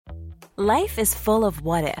Life is full of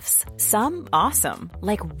what-ifs. Some awesome,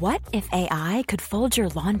 like what if AI could fold your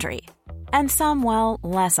laundry? And some, well,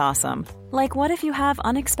 less awesome, like what if you have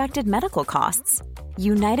unexpected medical costs?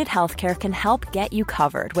 United Healthcare can help get you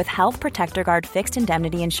covered with Health Protector Guard fixed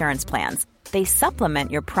indemnity insurance plans. They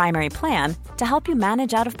supplement your primary plan to help you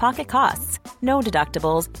manage out-of-pocket costs. No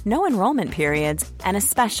deductibles, no enrollment periods, and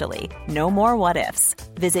especially no more what-ifs.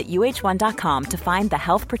 Visit uh1.com to find the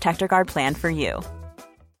Health Protector Guard plan for you.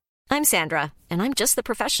 I'm Sandra, and I'm just the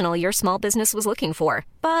professional your small business was looking for.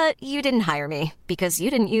 But you didn't hire me because you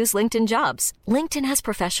didn't use LinkedIn Jobs. LinkedIn has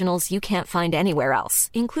professionals you can't find anywhere else,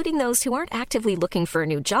 including those who aren't actively looking for a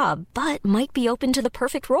new job, but might be open to the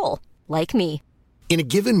perfect role, like me. In a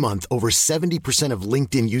given month, over 70% of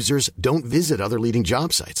LinkedIn users don't visit other leading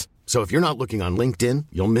job sites. So if you're not looking on LinkedIn,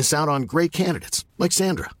 you'll miss out on great candidates like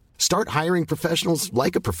Sandra. Start hiring professionals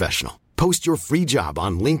like a professional. Post your free job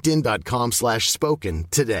on linkedin.com/spoken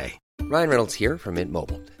today. Ryan Reynolds here from Mint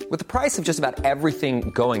Mobile. With the price of just about everything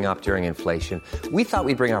going up during inflation, we thought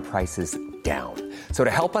we'd bring our prices down. So to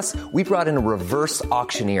help us, we brought in a reverse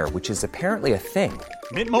auctioneer, which is apparently a thing.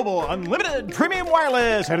 Mint Mobile Unlimited Premium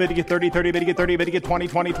Wireless. How to get 30, 30, bit to get 30, bit to get 20,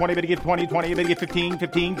 20, 20, bit to get 20, 20, bit to get 15,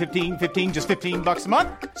 15, 15, 15, just $15 a month?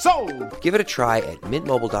 Sold! Give it a try at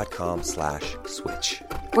mintmobile.com/switch.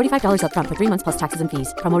 $45 up front for 3 months plus taxes and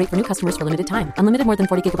fees. Promo rate for new customers for limited time. Unlimited more than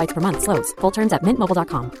 40 gigabytes per month. Slows full terms at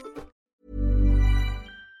mintmobile.com.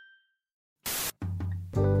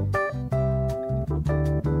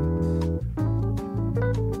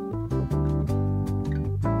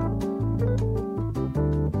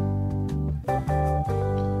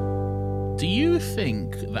 Do you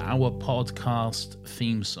think that our podcast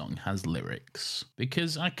theme song has lyrics?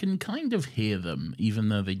 Because I can kind of hear them, even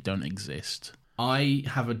though they don't exist. I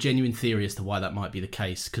have a genuine theory as to why that might be the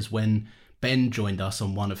case, because when Ben joined us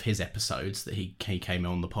on one of his episodes that he came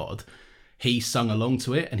on the pod, he sung along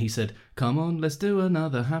to it and he said, "Come on, let's do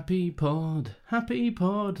another happy pod, happy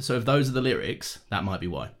pod." So if those are the lyrics, that might be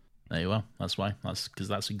why. There you are. That's why. That's because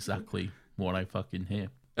that's exactly what I fucking hear.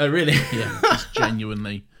 Oh, really? Yeah, it's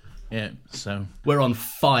genuinely... Yeah, so... We're on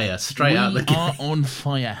fire, straight out the gate. We are on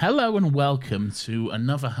fire. Hello and welcome to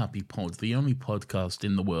another Happy Pod, the only podcast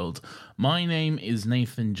in the world. My name is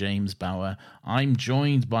Nathan James Bauer. I'm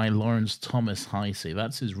joined by Lawrence Thomas Heisey.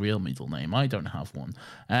 That's his real middle name. I don't have one.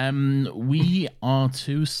 We are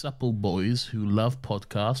two supple boys who love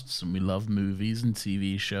podcasts, and we love movies and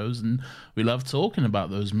TV shows, and we love talking about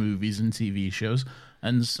those movies and TV shows.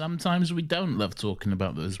 And sometimes we don't love talking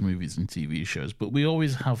about those movies and TV shows, but we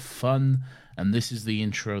always have fun, and this is the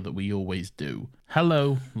intro that we always do.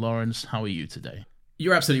 Hello, Lawrence, how are you today?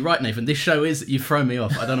 You're absolutely right, Nathan. This show is... You've thrown me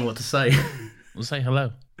off. I don't know what to say. Well, say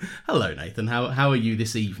hello. Hello, Nathan. How are you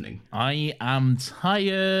this evening? I am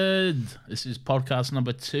tired. This is podcast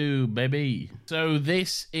number 2, baby. So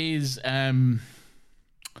this is it.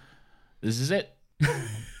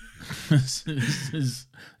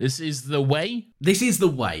 This is the way. This is the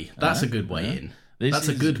way. That's a good way in. That's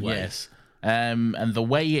a good way. Yes. And the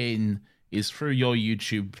way in is through your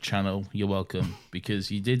YouTube channel. You're welcome, because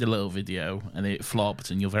you did a little video and it flopped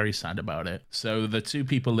and you're very sad about it. So the 2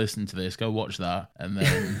 people listening to this, go watch that, and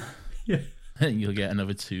then and you'll get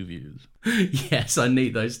another 2 views. Yes, I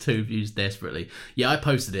need those 2 views desperately. Yeah, I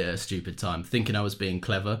posted it at a stupid time, thinking I was being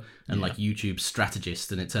clever and like YouTube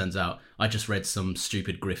strategist, and it turns out I just read some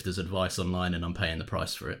stupid grifter's advice online and I'm paying the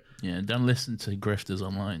price for it. Yeah, don't listen to grifters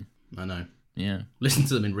online. I know. Yeah. Listen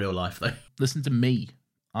to them in real life, though. Listen to me.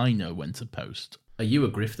 I know when to post. Are you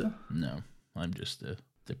a grifter? No, I'm just a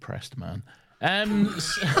depressed man.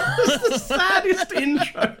 That's the saddest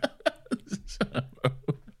intro.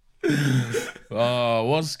 Oh,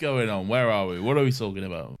 what's going on? Where are we? What are we talking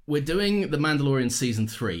about? We're doing The Mandalorian Season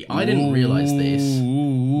 3. I didn't realise this.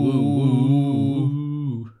 Ooh.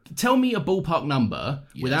 Tell me a ballpark number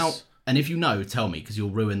without... And if you know, tell me, because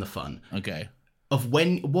you'll ruin the fun. Okay. Of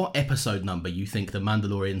what episode number you think The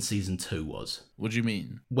Mandalorian Season 2 was. What do you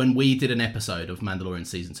mean? When we did an episode of Mandalorian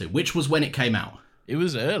Season 2, which was when it came out. It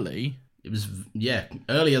was early. It was,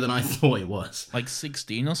 earlier than I thought it was. Like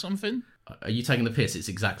 16 or something? Are you taking the piss? It's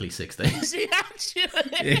exactly 16. Is it actually?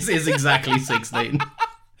 It is exactly 16.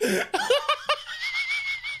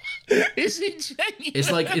 Is it genuine?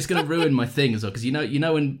 It's like, it's going to ruin my thing as well, because you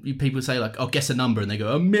know when people say like, "Oh, guess a number," and they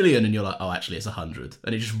go 1,000,000, and you're like, "Oh, actually, it's 100,"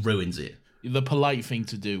 and it just ruins it. The polite thing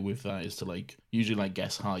to do with that is to usually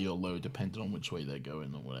guess high or low, depending on which way they're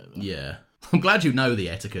going or whatever. Yeah, I'm glad you know the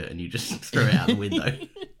etiquette and you just throw it out the window.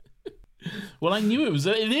 Well, I knew it was.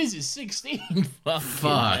 It is. It's 16.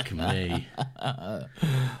 Fuck me.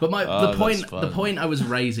 But the point I was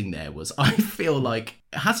raising there was, I feel like,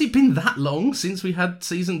 has it been that long since we had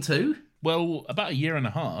season 2? Well, about a year and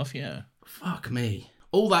a half. Yeah. Fuck me.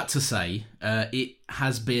 All that to say, it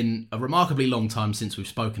has been a remarkably long time since we've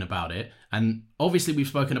spoken about it, and obviously we've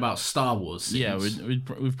spoken about Star Wars since. Yeah,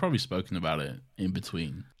 we've probably spoken about it in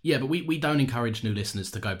between. Yeah, but we don't encourage new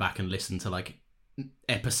listeners to go back and listen to, like,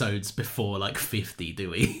 episodes before, like, 50, do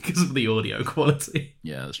we? Because of the audio quality.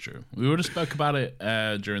 Yeah, that's true. We would have spoke about it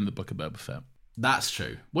during the Book of Boba Fett. That's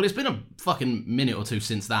true. Well, it's been a fucking minute or two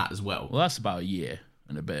since that as well. Well, that's about a year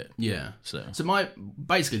and a bit. Yeah. So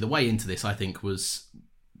basically the way into this, I think, was,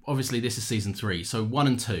 obviously this is season 3, so 1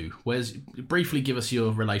 and 2. Briefly give us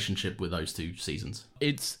your relationship with those 2 seasons.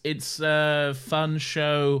 It's a fun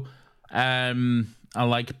show. I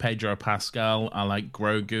like Pedro Pascal. I like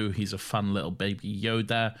Grogu. He's a fun little baby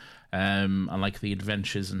Yoda. I like the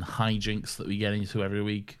adventures and hijinks that we get into every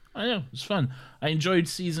week. I know, it's fun. I enjoyed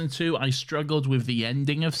season 2. I struggled with the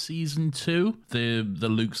ending of season 2, the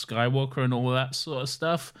Luke Skywalker and all that sort of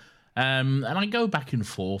stuff. And I go back and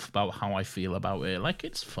forth about how I feel about it. Like,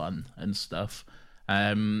 it's fun and stuff.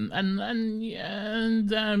 There's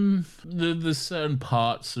certain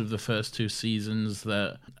parts of the first 2 seasons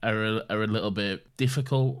that are a little bit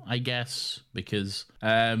difficult, I guess, because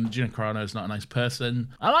Gina Carano's not a nice person.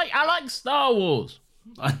 I like Star Wars.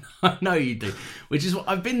 I know you do, which is what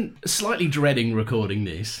I've been slightly dreading recording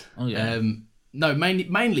this. Oh yeah. No,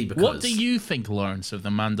 mainly because... What do you think, Lawrence, of The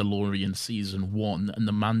Mandalorian Season 1 and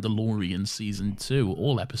The Mandalorian Season 2?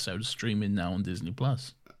 All episodes streaming now on Disney+.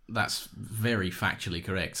 That's very factually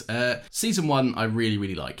correct. Season 1, I really,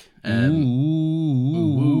 really like.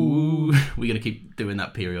 Ooh. We're going to keep doing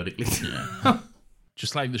that periodically. Yeah.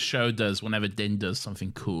 Just like the show does, whenever Din does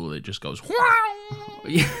something cool, it just goes...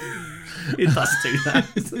 Yeah, it does do that.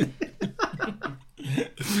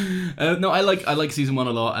 No, I like Season 1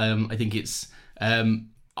 a lot. I think it's...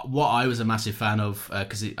 what I was a massive fan of,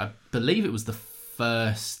 because I believe it was the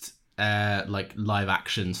first live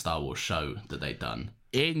action Star Wars show that they'd done.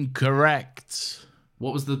 Incorrect.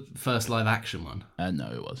 What was the first live action one?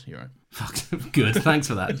 No, it was. You're right. Fuck, good. Thanks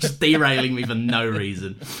for that. Just derailing me for no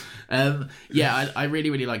reason. Yeah, I really,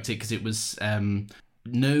 really liked it because it was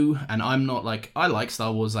new, and I'm not like... I like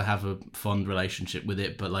Star Wars. I have a fond relationship with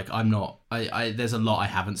it, but like I'm not... there's a lot I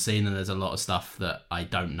haven't seen, and there's a lot of stuff that I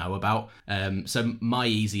don't know about. So my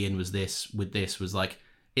easy in was was like,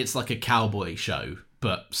 it's like a cowboy show,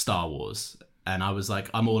 but Star Wars. And I was like,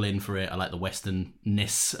 I'm all in for it. I like the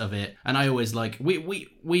westernness of it. And I always like, we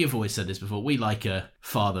have always said this before, we like a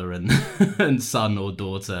father and and son or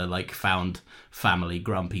daughter, like found family,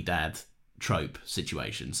 grumpy dad trope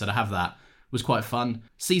situation. So to have that was quite fun.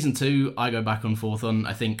 Season 2, I go back and forth on.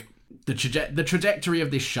 I think the trajectory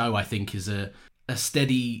of this show, I think, is a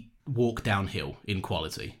steady walk downhill in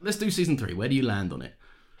quality. Let's do season 3. Where do you land on it?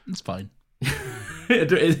 It's fine.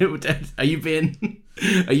 Are you being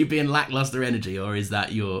lackluster energy, or is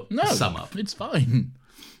that your sum up? It's fine.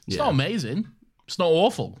 It's not amazing. It's not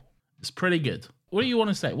awful. It's pretty good. What do you want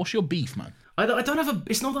to say? What's your beef, man? I don't have a...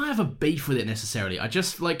 It's not that I have a beef with it necessarily. I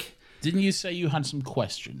just like... Didn't you say you had some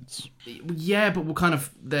questions? Yeah, but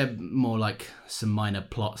they're more like some minor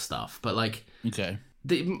plot stuff. But like... Okay.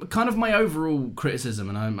 Kind of my overall criticism,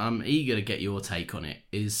 and I'm eager to get your take on it,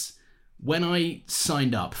 is when I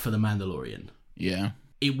signed up for The Mandalorian... Yeah.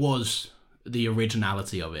 It was the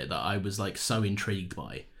originality of it that I was like so intrigued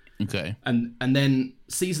by. Okay. And then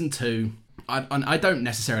season 2, I don't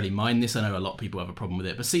necessarily mind this. I know a lot of people have a problem with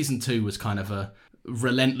it, but season 2 was kind of a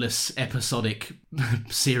relentless episodic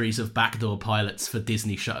series of backdoor pilots for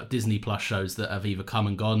Disney Plus shows that have either come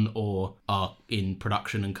and gone or are in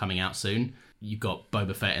production and coming out soon. You've got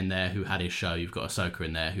Boba Fett in there who had his show. You've got Ahsoka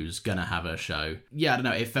in there who's gonna have her show. Yeah, I don't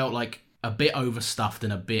know. It felt like a bit overstuffed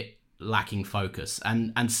and a bit lacking focus.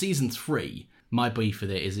 And season 3, my beef with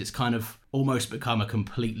it is it's kind of almost become a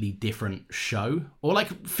completely different show, or like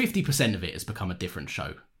 50% of it has become a different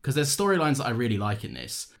show, because there's storylines that I really like in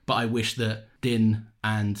this, but I wish that Din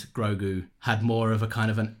and Grogu had more of a kind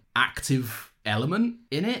of an active element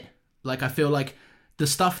in it. Like I feel like the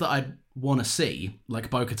stuff that I'd want to see, like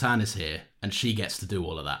Bo-Katan is here and she gets to do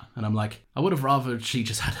all of that, and I'm like, I would have rather she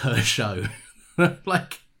just had her show.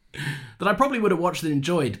 Like that I probably would have watched and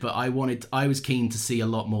enjoyed, but I was keen to see a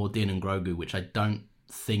lot more Din and Grogu, which I don't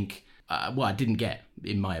think, I didn't get,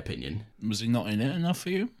 in my opinion. Was he not in it enough for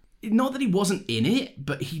you? Not that he wasn't in it,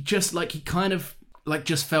 but he just, like, he kind of, like,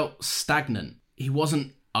 just felt stagnant. He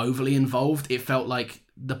wasn't overly involved. It felt like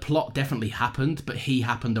the plot definitely happened, but he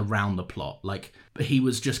happened around the plot. Like, he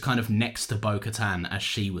was just kind of next to Bo-Katan as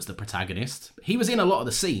she was the protagonist. He was in a lot of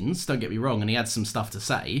the scenes, don't get me wrong, and he had some stuff to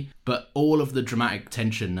say, but all of the dramatic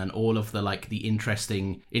tension and all of the, like, the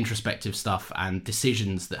interesting introspective stuff and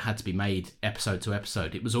decisions that had to be made episode to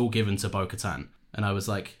episode, it was all given to Bo-Katan. And I was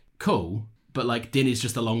like, cool, but, like, Din is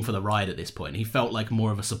just along for the ride at this point. He felt like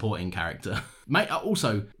more of a supporting character.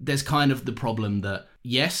 Also, there's kind of the problem that,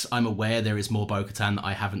 yes, I'm aware there is more Bo-Katan that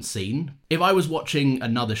I haven't seen. If I was watching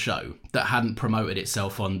another show that hadn't promoted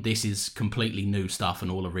itself on this is completely new stuff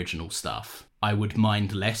and all original stuff, I would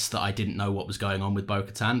mind less that I didn't know what was going on with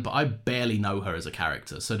Bo-Katan, but I barely know her as a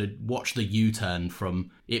character. So to watch the U-turn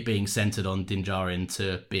from it being centered on Din Djarin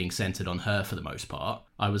to being centered on her for the most part,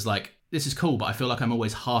 I was like, this is cool, but I feel like I'm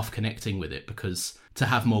always half connecting with it, because to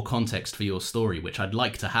have more context for your story, which I'd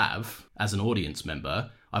like to have as an audience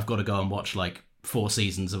member, I've got to go and watch like 4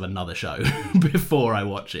 seasons of another show before I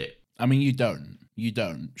watch it. I mean, you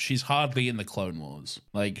don't. She's hardly in the Clone Wars.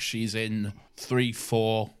 Like, she's in 3,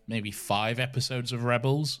 4, maybe 5 episodes of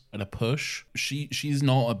Rebels at a push. She's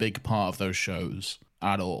not a big part of those shows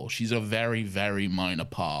at all. She's a very, very minor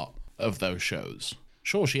part of those shows.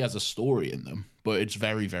 Sure, she has a story in them, but it's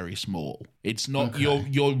very, very small. It's not, okay.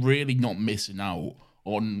 You're really not missing out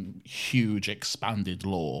on huge expanded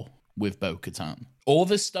lore with Bo-Katan. All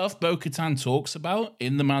the stuff Bo-Katan talks about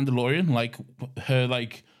in The Mandalorian, like her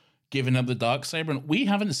like giving up the Darksaber, we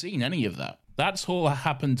haven't seen any of that. That's all that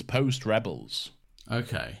happened post-Rebels.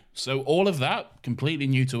 Okay. So all of that, completely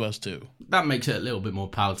new to us too. That makes it a little bit more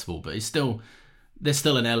palatable, but there's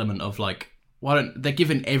still an element of like, they're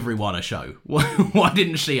giving everyone a show. Why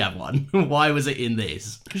didn't she have one? Why was it in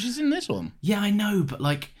this? Because she's in this one. Yeah, I know, but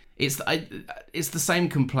like, it's the same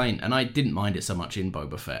complaint, and I didn't mind it so much in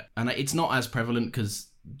Boba Fett. And it's not as prevalent because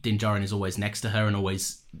Din Djarin is always next to her and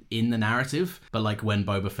always in the narrative. But like when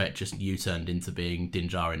Boba Fett just U-turned into being Din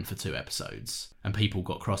Djarin for 2 episodes, and people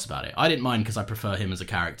got cross about it. I didn't mind because I prefer him as a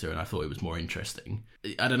character, and I thought it was more interesting.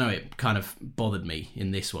 I don't know, it kind of bothered me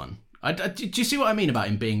in this one. Do you see what I mean about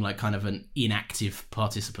him being like kind of an inactive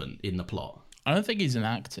participant in the plot? I don't think he's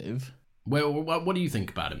inactive. Well, what do you think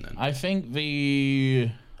about him then? I think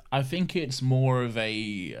it's more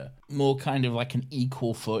kind of like an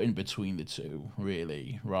equal footing between the two,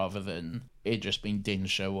 really, rather than it just being Din's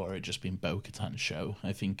show or it just being Bo-Katan's show.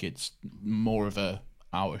 I think it's more of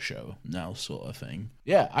our show now sort of thing.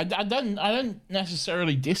 Yeah, I don't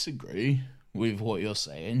necessarily disagree with what you're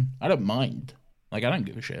saying. I don't mind. Like, I don't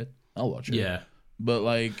give a shit. I'll watch it. Yeah. But,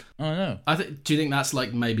 like, I don't know. Do you think that's,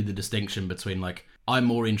 like, maybe the distinction between, like, I'm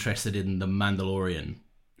more interested in the Mandalorian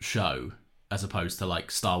show as opposed to, like,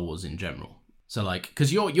 Star Wars in general? So, like,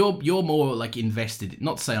 because you're more, like, invested,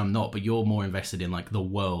 not to say I'm not, but you're more invested in, like, the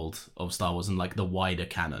world of Star Wars and, like, the wider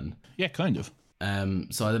canon. Yeah, kind of.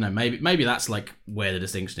 So, I don't know, maybe that's, like, where the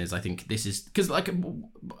distinction is. I think this is... Because, like,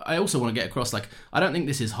 I also want to get across, like, I don't think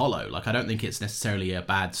this is hollow. Like, I don't think it's necessarily a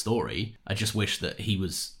bad story. I just wish that he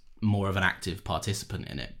was more of an active participant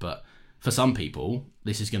in it. But for some people,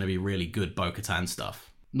 this is going to be really good Bo-Katan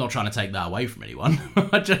stuff. Not trying to take that away from anyone.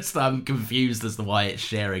 I'm confused as to why it's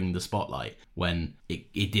sharing the spotlight when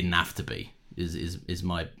it didn't have to be, is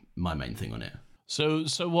my main thing on it. So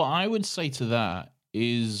what I would say to that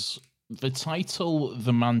is the title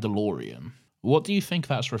The Mandalorian. What do you think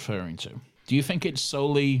that's referring to? Do you think it's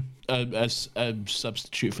solely a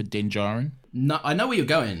substitute for Din Djarin? No, I know where you're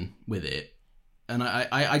going with it. And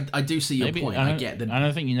I do see your point. I get that. I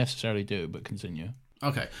don't think you necessarily do, but continue.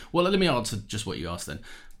 Okay. Well, let me answer just what you asked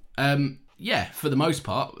then. Yeah, for the most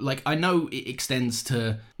part, like, I know it extends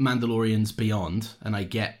to Mandalorians beyond, and I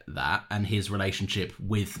get that, and his relationship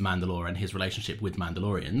with Mandalore and his relationship with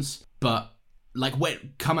Mandalorians. But, like,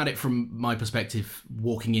 come at it from my perspective,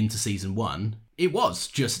 walking into season 1, it was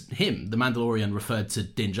just him. The Mandalorian referred to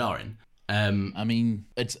Din Djarin. I mean,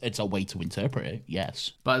 it's a way to interpret it,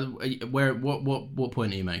 yes. But what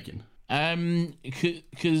point are you making?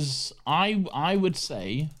 Because I would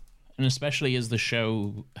say, and especially as the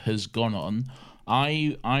show has gone on,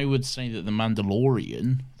 I would say that The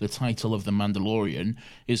Mandalorian, the title of The Mandalorian,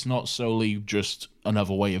 is not solely just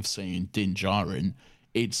another way of saying Din Djarin.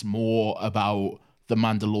 It's more about the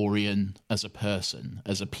Mandalorian as a person,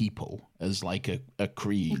 as a people, as like a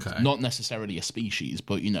creed. Okay. Not necessarily a species,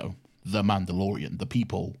 but, you know, the Mandalorian, the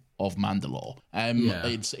people of Mandalore.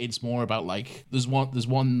 It's more about, like, there's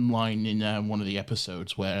one line in one of the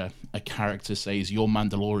episodes where a character says, "You're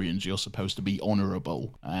Mandalorians, you're supposed to be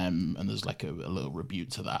honorable," and there's like a little rebuke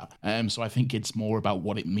to that. So I think it's more about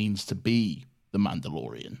what it means to be the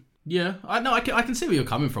Mandalorian. Yeah, I can see where you're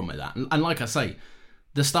coming from with that, and like I say,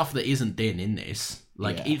 the stuff that isn't Din in this,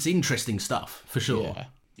 Like, it's interesting stuff, for sure. Yeah.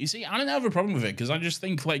 You see, I don't have a problem with it, because I just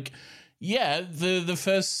think, like, yeah, the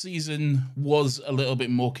first season was a little bit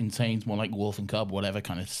more contained, more like Wolf and Cub, whatever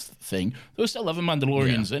kind of thing. There were still other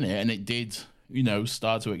Mandalorians in it, and it did,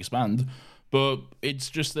 start to expand. But it's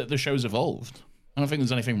just that the show's evolved. I don't think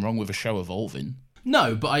there's anything wrong with a show evolving.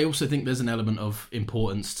 No, but I also think there's an element of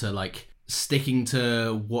importance to, like, sticking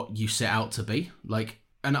to what you set out to be. Like,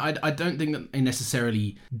 and I don't think that they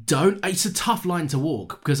necessarily don't. It's a tough line to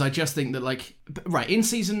walk, because I just think that, like, right, in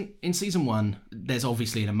season 1, there's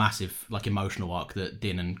obviously a massive, like, emotional arc that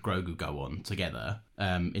Din and Grogu go on together,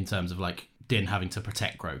 in terms of, like, Din having to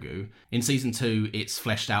protect Grogu. In season 2, it's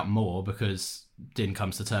fleshed out more because Din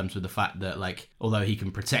comes to terms with the fact that, like, although he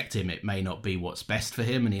can protect him, it may not be what's best for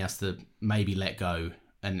him, and he has to maybe let go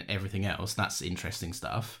and everything else. That's interesting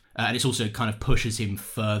stuff. And it's also kind of pushes him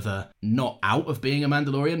further, not out of being a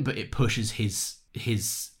Mandalorian, but it pushes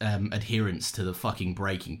his adherence to the fucking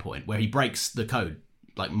breaking point, where he breaks the code,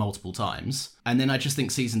 like, multiple times. And then I just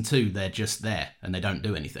think season 2, they're just there and they don't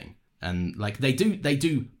do anything. And, like, they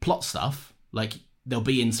do plot stuff. Like, they'll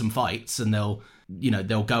be in some fights and they'll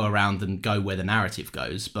go around and go where the narrative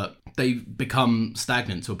goes, but they become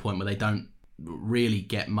stagnant to a point where they don't really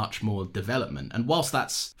get much more development. And whilst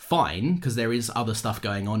that's fine, because there is other stuff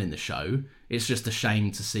going on in the show, it's just a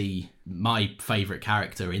shame to see my favourite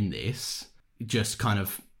character in this just kind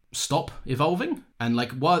of stop evolving. And,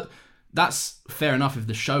 like, what, that's fair enough if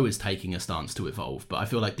the show is taking a stance to evolve, but I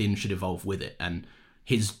feel like Din should evolve with it, and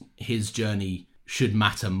his journey should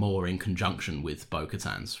matter more in conjunction with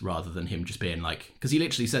Bo-Katan's, rather than him just being like, because he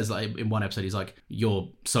literally says, like, in one episode, he's like, your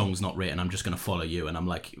song's not written, I'm just going to follow you. And I'm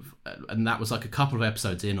like, and that was like a couple of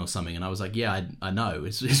episodes in or something, and I was like, yeah, I know,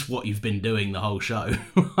 it's what you've been doing the whole show.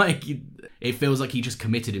 Like, it feels like he just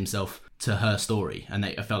committed himself to her story, and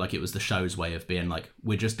I felt like it was the show's way of being like,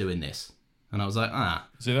 we're just doing this. And I was like,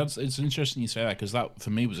 See, it's interesting you say that, because that, for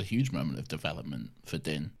me, was a huge moment of development for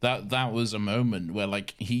Din. That was a moment where,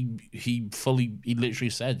 like, he literally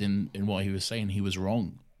said in what he was saying, he was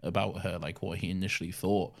wrong about her, like, what he initially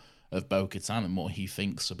thought of Bo-Katan and what he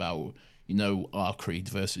thinks about, our creed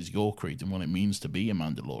versus your creed and what it means to be a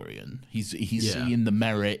Mandalorian. He's seeing the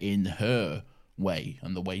merit in her way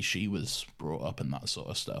and the way she was brought up and that sort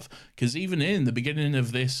of stuff. Because even in the beginning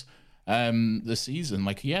of this, the season,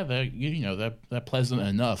 like, yeah, they're pleasant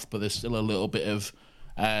enough, but there's still a little bit of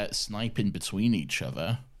sniping between each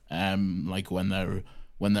other, like when they're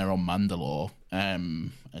on Mandalore,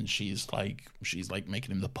 and she's like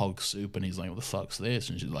making him the pog soup, and he's like, what the fuck's this?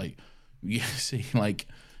 And she's like, you see, like,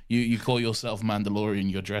 you call yourself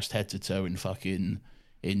Mandalorian, you're dressed head to toe in fucking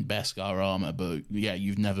Beskar armor, but yeah,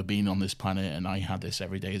 you've never been on this planet, and I had this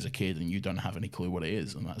every day as a kid, and you don't have any clue what it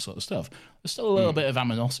is, and that sort of stuff. There's still a little bit of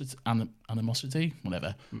animosity,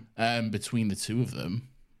 whatever, between the two of them,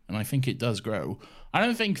 and I think it does grow. I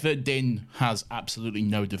don't think that Din has absolutely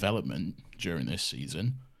no development during this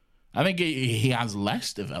season. I think he has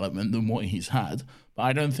less development than what he's had, but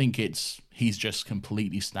I don't think he's just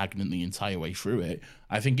completely stagnant the entire way through it.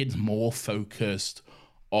 I think it's more focused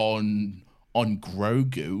on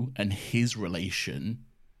Grogu and his relationship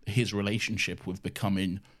with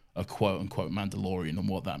becoming a quote-unquote Mandalorian and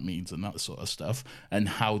what that means and that sort of stuff, and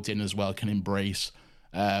how Din as well can embrace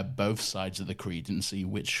both sides of the creed and see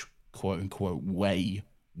which quote-unquote way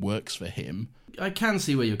works for him. I can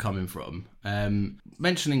see where you're coming from.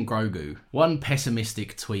 Mentioning Grogu, one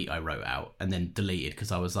pessimistic tweet I wrote out and then deleted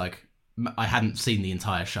because I was like, I hadn't seen the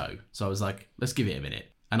entire show, so I was like, let's give it a minute.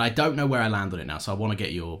 And I don't know where I land on it now, so I want to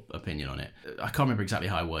get your opinion on it. I can't remember exactly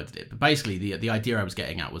how I worded it, but basically the idea I was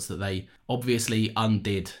getting at was that they obviously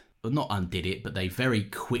not undid it, but they very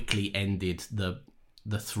quickly ended the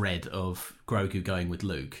thread of Grogu going with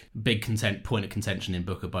Luke. Big point of contention in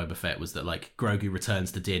Book of Boba Fett was that, like, Grogu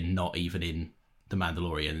returns to Din not even in The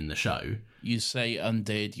Mandalorian in the show. You say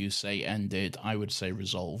undid, you say ended. I would say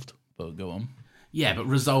resolved, but go on. Yeah, but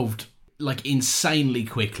resolved, like, insanely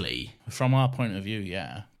quickly. From our point of view,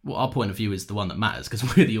 yeah. Well, our point of view is the one that matters,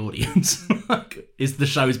 because we're the audience. Is the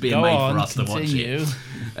show's being made for us to watch it.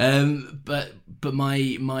 But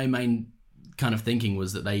my main kind of thinking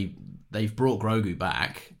was that they've brought Grogu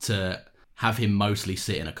back to have him mostly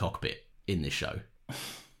sit in a cockpit in this show.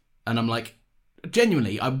 And I'm like,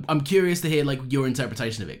 genuinely, I'm curious to hear, like, your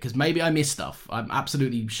interpretation of it, because maybe I missed stuff. I'm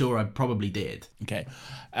absolutely sure I probably did. Okay.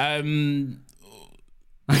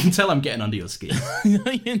 I can tell I'm getting under your skin.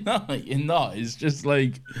 You're not. It's just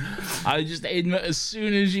like, as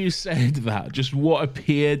soon as you said that, just what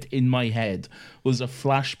appeared in my head was a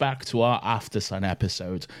flashback to our After Sun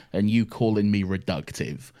episode and you calling me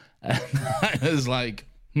reductive. And I was like,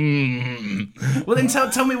 Well, then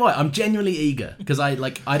tell me why. I'm genuinely eager because I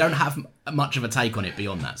don't have much of a take on it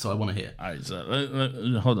beyond that, so I want to hear. All right,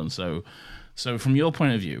 so hold on. So from your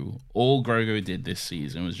point of view, all Grogu did this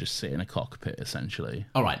season was just sit in a cockpit, essentially.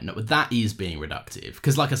 All right, no, that is being reductive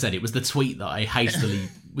because, like I said, it was the tweet that I hastily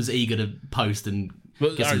was eager to post and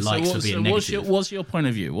get some likes for being negative. What's your point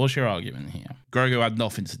of view? What's your argument here? Grogu had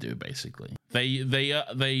nothing to do, basically.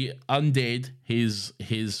 They undid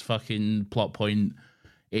his fucking plot point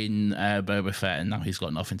in Boba Fett, and now he's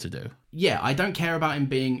got nothing to do. Yeah, I don't care about him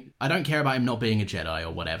not being a Jedi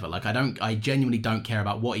or whatever. Like, I genuinely don't care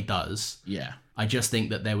about what he does. Yeah. I just think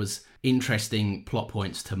that there was interesting plot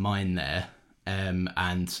points to mine there,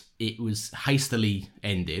 and it was hastily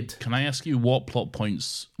ended. Can I ask you what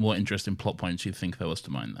interesting plot points you think there was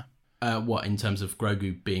to mine there? What, in terms of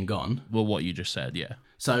Grogu being gone? Well, what you just said, yeah.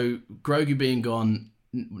 So, Grogu being gone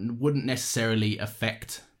wouldn't necessarily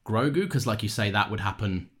affect Grogu, because like you say, that would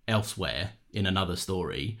happen elsewhere in another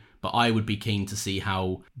story. But I would be keen to see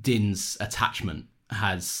how Din's attachment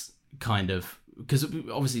has kind of... Because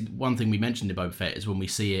obviously one thing we mentioned in Boba Fett is when we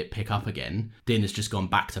see it pick up again, Din has just gone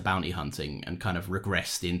back to bounty hunting and kind of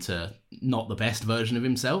regressed into not the best version of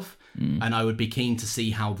himself. And I would be keen to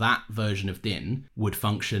see how that version of Din would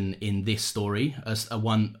function in this story, a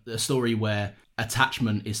story where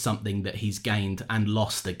attachment is something that he's gained and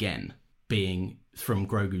lost again, being from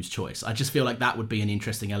Grogu's choice. I just feel like that would be an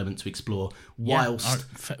interesting element to explore whilst...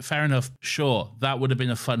 Yeah, fair enough. Sure, that would have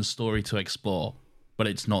been a fun story to explore, but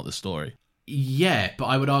it's not the story. Yeah, but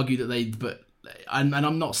I would argue that and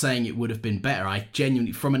I'm not saying it would have been better. I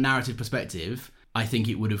genuinely, from a narrative perspective, I think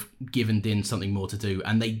it would have given Din something more to do.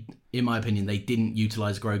 And they, in my opinion, they didn't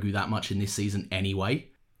utilise Grogu that much in this season anyway.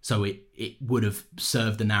 So it would have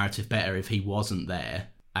served the narrative better if he wasn't there.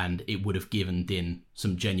 And it would have given Din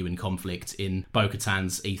some genuine conflict in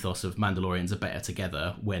Bo-Katan's ethos of Mandalorians are better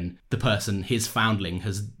together when the person, his foundling,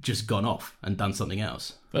 has just gone off and done something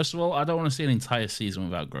else. First of all, I don't want to see an entire season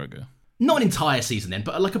without Grogu. Not an entire season then,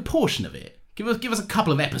 but like a portion of it. Give us a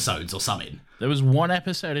couple of episodes or something. There was one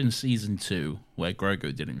episode in season 2 where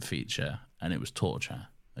Grogu didn't feature, and it was torture.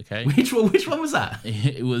 Okay, which one was that?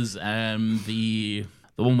 It was the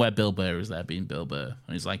one where Bill Burr is there being Bill Burr,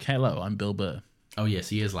 and he's like, "Hello, I'm Bill Burr." Oh yes,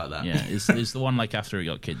 he is like that. Yeah, it's the one like after he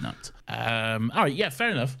got kidnapped. All right, yeah,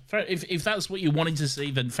 fair enough. If that's what you wanted to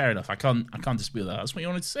see, then fair enough. I can't dispute that. That's what you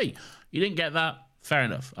wanted to see. You didn't get that. Fair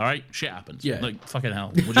enough. All right, shit happens. Yeah, like fucking hell.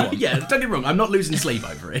 What do you want? Yeah, don't get me wrong. I'm not losing sleep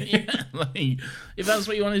over it. Yeah, like, if that's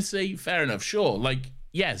what you wanted to see, fair enough. Sure. Like,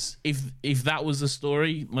 yes, if that was the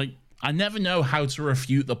story, like, I never know how to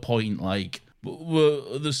refute the point. Like,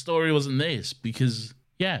 the story wasn't this because.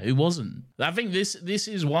 Yeah, it wasn't. I think this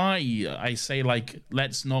is why I say, like,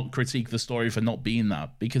 let's not critique the story for not being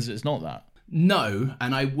that, because it's not that. No,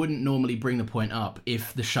 and I wouldn't normally bring the point up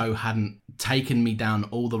if the show hadn't taken me down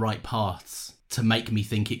all the right paths to make me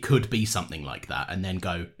think it could be something like that, and then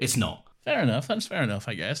go, it's not. Fair enough. That's fair enough,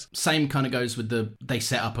 I guess. Same kind of goes with they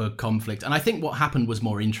set up a conflict, and I think what happened was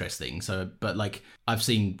more interesting. But like, I've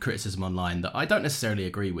seen criticism online that I don't necessarily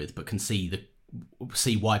agree with, but can see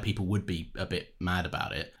why people would be a bit mad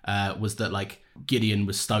about it, was that like Gideon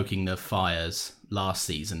was stoking the fires last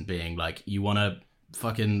season, being like, you want to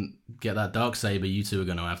fucking get that Darksaber, you two are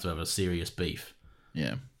going to have a serious beef.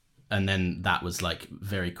 Yeah. And then that was like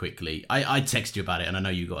very quickly, I texted you about it, and I know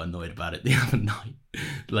you got annoyed about it the other night,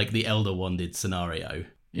 like the Elder Wanded scenario.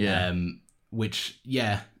 Yeah. Which,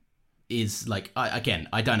 yeah, is like, I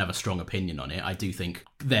don't have a strong opinion on it. I do think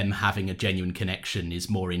them having a genuine connection is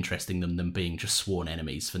more interesting than them being just sworn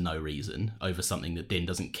enemies for no reason over something that Din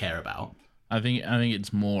doesn't care about. I think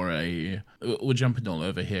it's more we're jumping all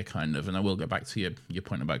over here kind of, and I will go back to your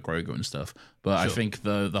point about Grogu and stuff, but sure. I think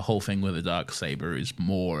the whole thing with the Darksaber is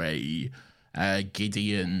more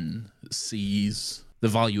Gideon sees the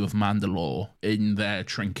value of Mandalore in their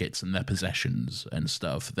trinkets and their possessions and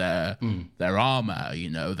stuff, their armor,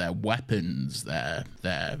 their weapons, their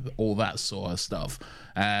all that sort of stuff,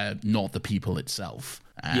 not the people itself.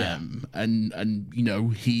 And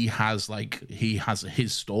he has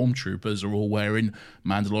his stormtroopers are all wearing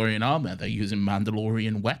Mandalorian armor. They're using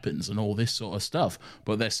Mandalorian weapons and all this sort of stuff,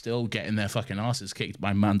 but they're still getting their fucking asses kicked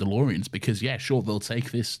by Mandalorians because, yeah, sure, they'll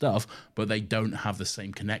take this stuff, but they don't have the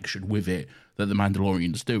same connection with it that the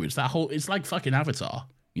Mandalorians do. It's like fucking Avatar.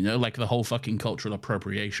 Like the whole fucking cultural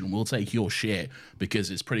appropriation. We'll take your shit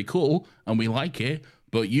because it's pretty cool and we like it,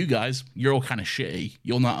 but you guys, you're all kind of shitty.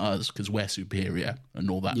 You're not us because we're superior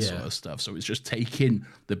and all that sort of stuff. So it's just taking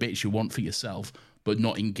the bits you want for yourself, but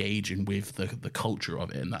not engaging with the culture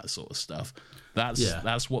of it and that sort of stuff.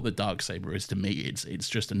 That's what the Darksaber is to me. It's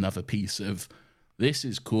just another piece of, this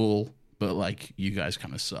is cool, but like you guys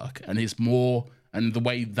kind of suck. And it's more, and the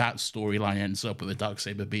way that storyline ends up with the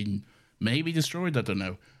Darksaber being maybe destroyed, I don't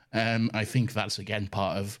know. I think that's again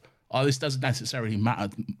part of, this doesn't necessarily matter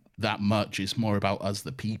that much. It's more about us,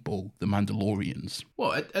 the people, the Mandalorians.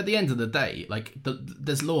 Well, at the end of the day, like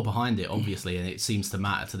there's lore behind it, obviously, and it seems to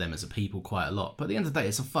matter to them as a people quite a lot. But at the end of the day,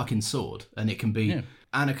 it's a fucking sword, and it can be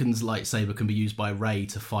Anakin's lightsaber can be used by Rey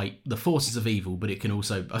to fight the forces of evil, but it can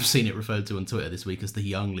also, I've seen it referred to on Twitter this week as the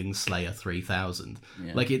Youngling Slayer 3000.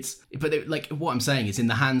 Yeah. Like what I'm saying is, in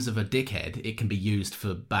the hands of a dickhead, it can be used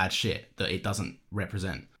for bad shit that it doesn't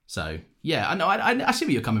represent. So, yeah, I know. I see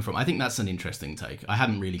where you're coming from. I think that's an interesting take. I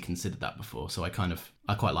hadn't really considered that before, so I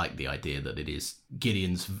quite like the idea that it is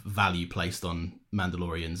Gideon's value placed on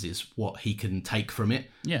Mandalorians is what he can take from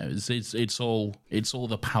it. Yeah, it's all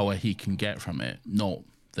the power he can get from it, not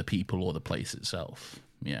the people or the place itself.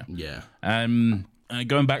 Yeah. Yeah.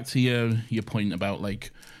 Going back to your point about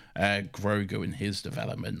like Grogu and his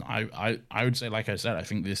development, I would say, like I said, I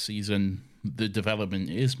think this season the development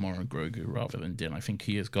is more on Grogu rather than Din. I think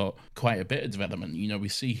he has got quite a bit of development. You know, we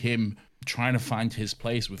see him trying to find his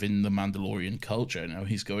place within the Mandalorian culture. You know,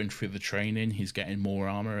 he's going through the training, he's getting more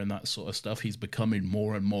armor and that sort of stuff. He's becoming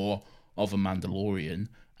more and more of a Mandalorian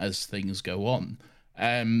as things go on.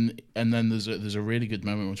 And then there's a really good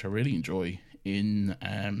moment which I really enjoy in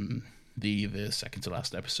the second to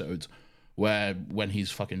last episode, where when he's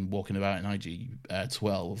fucking walking about in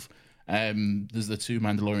IG-12. There's the two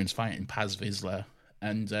Mandalorians fighting, Paz Vizsla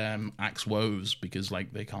and Axe Woes, because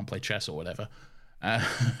like they can't play chess or whatever.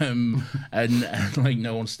 And like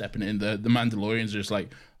no one's stepping in. The Mandalorians are just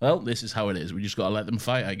like, well, this is how it is. We just got to let them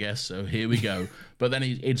fight, I guess. So here we go. But then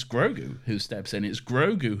it's Grogu who steps in. It's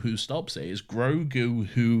Grogu who stops it. It's Grogu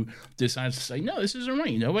who decides to say, no, this isn't right.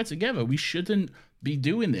 You know, we're together. We shouldn't be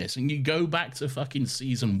doing this. And you go back to fucking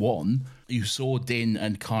season 1, you saw Din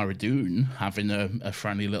and Cara Dune having a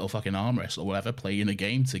friendly little fucking arm wrestle or whatever, playing a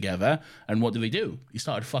game together. And what did he do? He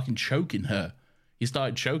started fucking choking her. He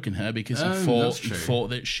started choking her because he thought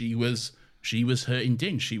that she was hurting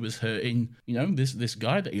Din. She was hurting, you know, this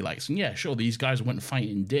guy that he likes. And yeah, sure, these guys weren't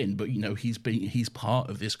fighting Din, but you know, he's part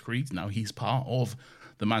of this creed now. He's part of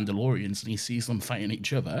the Mandalorians, and he sees them fighting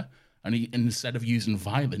each other. And instead of using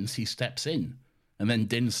violence, he steps in. And then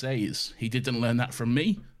Din says, he didn't learn that from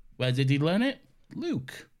me. Where did he learn it?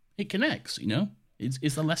 Luke. It connects, you know?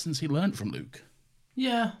 It's the lessons he learned from Luke.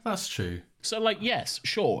 Yeah, that's true. So, like, yes,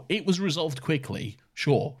 sure, it was resolved quickly,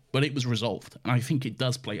 sure, but it was resolved. And I think it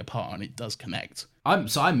does play a part and it does connect.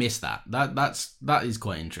 So I missed that. That is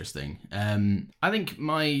quite interesting. I think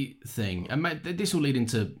my thing, and this will lead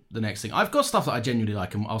into the next thing. I've got stuff that I genuinely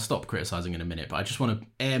like, and I'll stop criticising in a minute, but I just want to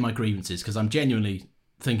air my grievances, because I'm genuinely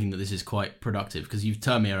thinking that this is quite productive, because you've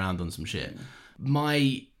turned me around on some shit.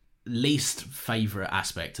 My least favourite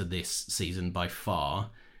aspect of this season by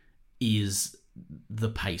far is the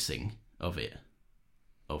pacing of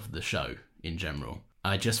the show in general.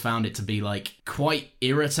 I just found it to be like quite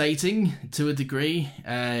irritating to a degree.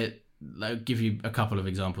 I'll give you a couple of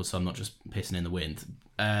examples so I'm not just pissing in the wind.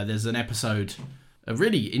 There's an episode, a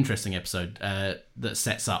really interesting episode that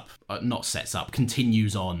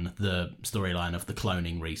continues on the storyline of the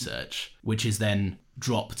cloning research, which is then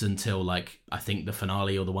dropped until like I think the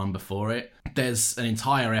finale or the one before it. There's an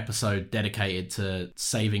entire episode dedicated to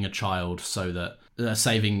saving a child, so that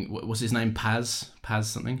what's his name, Paz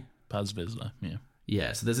something, Paz Vizsla,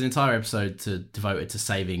 yeah. So there's an entire episode devoted to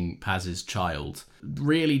saving Paz's child,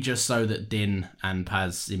 really just so that Din and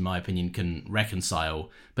Paz, in my opinion, can reconcile.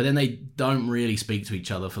 But then they don't really speak to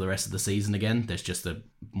each other for the rest of the season again. There's just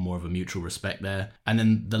more of a mutual respect there. And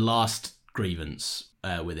then the last grievance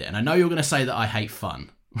with it, and I know you're going to say that I hate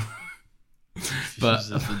fun, but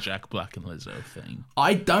that's the Jack Black and Lizzo thing.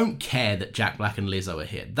 I don't care that Jack Black and Lizzo are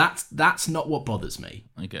here. That's not what bothers me.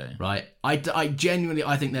 Okay, right? I genuinely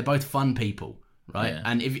think they're both fun people. Right, yeah.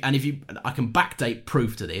 And if you, I can backdate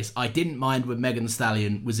proof to this. I didn't mind when Megan Thee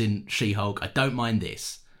Stallion was in She-Hulk. I don't mind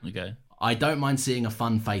this. Okay. I don't mind seeing a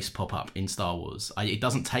fun face pop up in Star Wars. It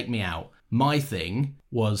doesn't take me out. My thing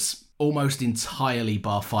was almost entirely,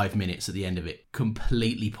 bar 5 minutes at the end of it,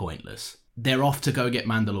 completely pointless. They're off to go get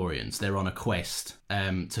Mandalorians. They're on a quest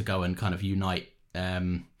to go and kind of unite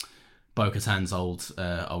Bo-Katan's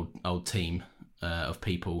old team of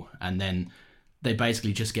people, and then they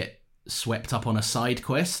basically just get swept up on a side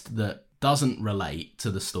quest that doesn't relate to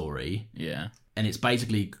the story. Yeah. And it's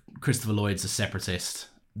basically Christopher Lloyd's a separatist.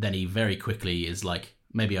 Then he very quickly is like,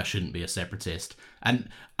 maybe I shouldn't be a separatist. And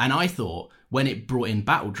I thought when it brought in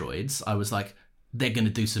battle droids, I was like, they're going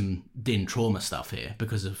to do some Din trauma stuff here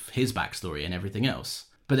because of his backstory and everything else.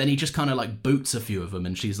 But then he just kind of like boots a few of them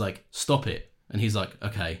and she's like, stop it. And he's like,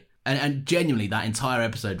 okay. And genuinely, that entire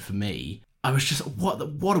episode for me, I was just, what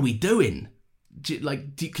are we doing?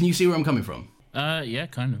 Can you see where I'm coming from? Yeah,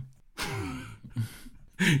 kind of.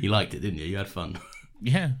 You liked it, didn't you? You had fun.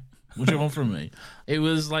 Yeah. What do you want from me? It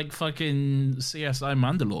was like fucking CSI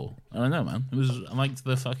Mandalore. I don't know, man. I liked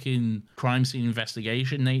the fucking crime scene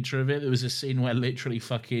investigation nature of it. There was a scene where literally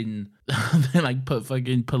fucking they like put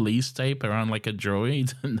fucking police tape around like a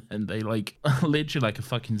droid, and then they like literally like a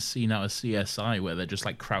fucking scene out of CSI where they're just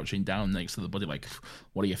like crouching down next to the body, like,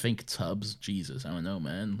 what do you think, Tubbs? Jesus, I don't know,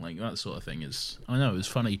 man. Like that sort of thing is, I don't know, it was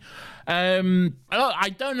funny. I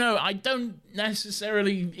don't know. I don't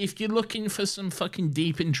necessarily, if you're looking for some fucking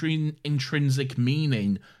deep intrinsic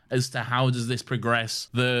meaning as to how does this progress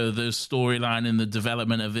the storyline and the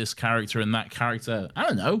development of this character and that character, I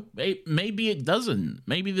don't know. Maybe it doesn't.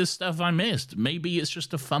 Maybe there's stuff I missed. Maybe it's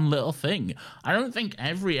just a fun little thing. I don't think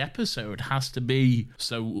every episode has to be,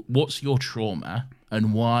 so what's your trauma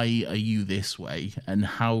and why are you this way and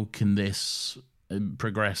how can this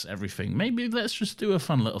progress everything? Maybe let's just do a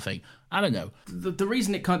fun little thing. I don't know. The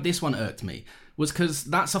reason this one irked me was because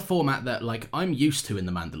that's a format that like I'm used to in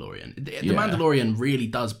The Mandalorian. The Mandalorian really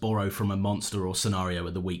does borrow from a monster or scenario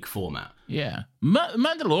of the week format. Yeah.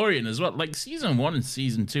 Mandalorian as well. Like season 1 and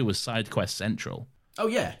season 2 was side quest central. Oh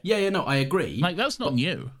yeah. No, I agree. Like that's not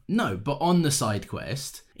new. No, but on the side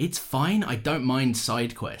quest, it's fine. I don't mind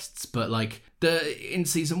side quests, but like in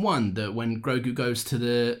season 1, when Grogu goes to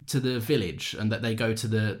the village and that they go to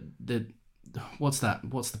the what's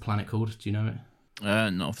the planet called? Do you know it?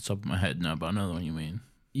 Not off the top of my head, no, but I know what you mean.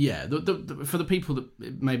 Yeah, for the people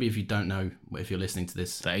that maybe if you don't know, if you're listening to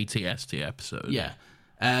this, the ATST episode. Yeah,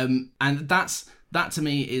 and that to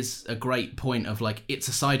me is a great point of like it's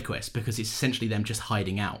a side quest because it's essentially them just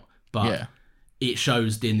hiding out, but it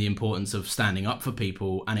shows Din the importance of standing up for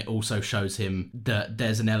people, and it also shows him that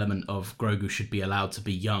there's an element of Grogu should be allowed to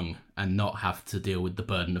be young and not have to deal with the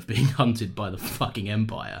burden of being hunted by the fucking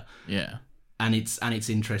Empire. Yeah. And it's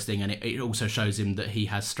interesting, and it also shows him that he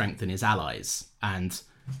has strength in his allies, and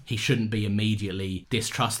he shouldn't be immediately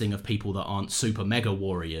distrusting of people that aren't super mega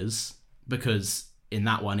warriors, because in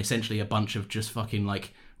that one, essentially a bunch of just fucking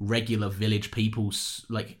like regular village people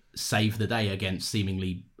like save the day against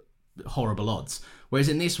seemingly horrible odds. Whereas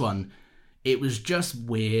in this one, it was just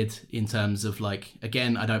weird in terms of like,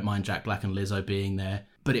 again, I don't mind Jack Black and Lizzo being there,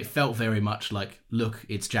 but it felt very much like, look,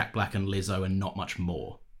 it's Jack Black and Lizzo and not much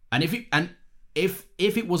more. And if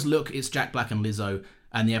it was, look, it's Jack Black and Lizzo,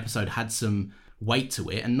 and the episode had some weight to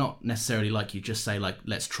it, and not necessarily like you just say like,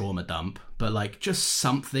 let's trauma dump, but like just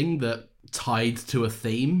something that tied to a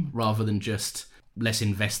theme rather than just let's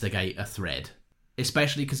investigate a thread.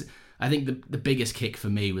 Especially because I think the biggest kick for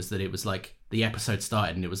me was that it was like the episode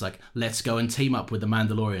started and it was like, let's go and team up with the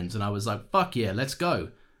Mandalorians, and I was like, fuck yeah, let's go.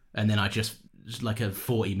 And then I just like a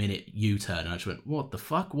 40-minute U-turn, and I just went, what the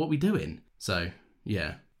fuck? What are we doing? So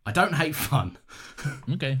yeah. I don't hate fun.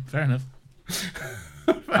 Okay, fair enough.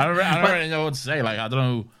 I don't really know what to say. Like, I don't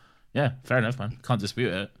know. Yeah, fair enough, man. Can't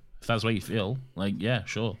dispute it. If that's what you feel, like, yeah,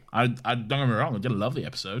 sure. I don't get me wrong. I did love the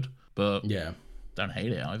episode, but yeah, don't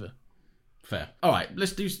hate it either. Fair. All right,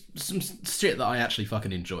 let's do some shit that I actually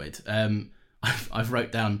fucking enjoyed. I've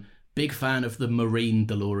wrote down big fan of the Marine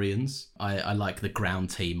DeLoreans. I like the ground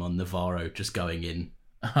team on Navarro just going in,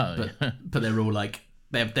 but they're all like.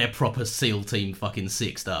 They're proper SEAL team fucking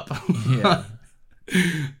sixed up. Yeah.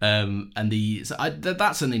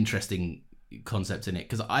 That's an interesting concept in it,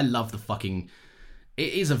 because I love the fucking...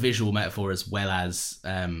 It is a visual metaphor as well as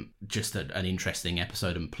just an interesting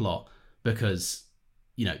episode and plot, because,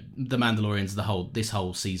 you know, the Mandalorians, this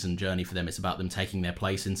whole season journey for them, it's about them taking their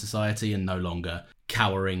place in society and no longer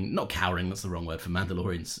cowering, not cowering, that's the wrong word for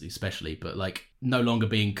Mandalorians especially, but like no longer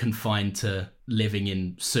being confined to living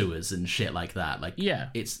in sewers and shit like that. Like, yeah,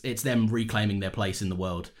 it's them reclaiming their place in the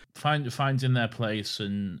world, finding their place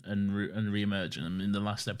and re-emerging. I mean, the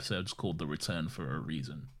last episode's called The Return for a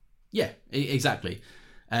reason. Yeah, exactly.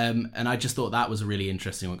 And I just thought that was a really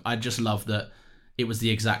interesting one. I just love that it was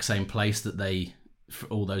the exact same place that they, for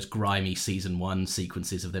all those grimy season 1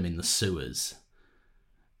 sequences of them in the sewers.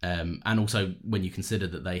 And also when you consider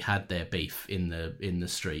that they had their beef in the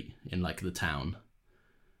street, in like the town,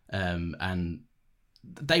 and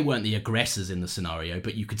they weren't the aggressors in the scenario,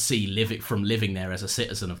 but you could see living there as a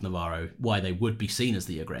citizen of Navarro why they would be seen as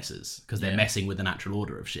the aggressors, because they're messing with the natural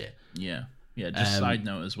order of shit. Yeah. Just side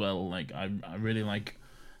note as well, like I really like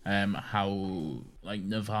how like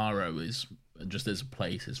Navarro is just as a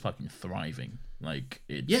place is fucking thriving. Like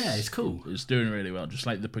it's cool. It's doing really well. Just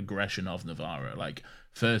like the progression of Navarro. Like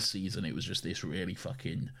first season, it was just this really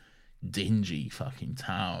fucking dingy fucking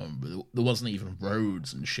town. There wasn't even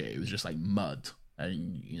roads and shit. It was just like mud.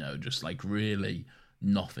 and just like really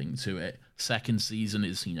nothing to it. Second season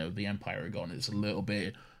is the Empire are gone. It's a little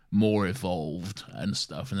bit more evolved and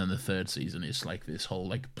stuff, and then the third season is like this whole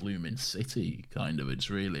like blooming city kind of. It's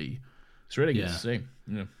really good to see.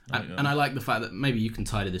 Yeah, and I like the fact that maybe you can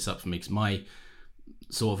tidy this up for me, because my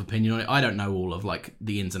sort of opinion on it, I don't know all of like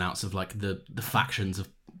the ins and outs of like the factions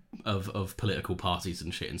of political parties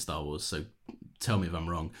and shit in Star Wars, so tell me if I'm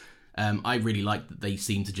wrong. I really like that they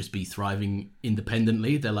seem to just be thriving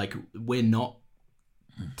independently. They're like, we're not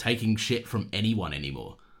taking shit from anyone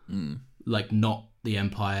anymore. Like, not the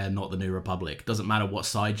Empire, not the New Republic. Doesn't matter what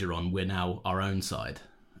side you're on, we're now our own side.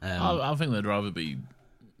 I think they'd rather be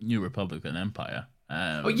New Republic than Empire.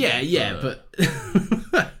 But yeah.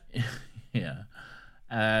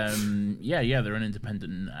 They're an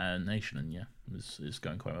independent nation, and it's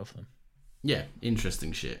going quite well for them. Yeah,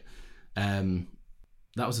 interesting shit.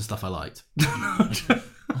 That was the stuff I liked.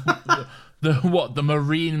 The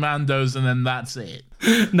Marine Mandos, and then that's it?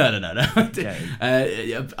 No. Okay.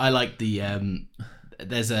 I like the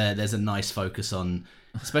there's a nice focus on,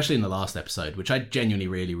 especially in the last episode, which I genuinely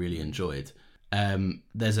really, really enjoyed.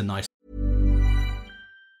 There's a nice.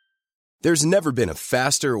 There's never been a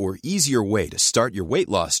faster or easier way to start your weight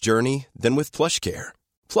loss journey than with PlushCare.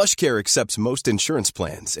 PlushCare accepts most insurance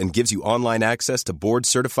plans and gives you online access to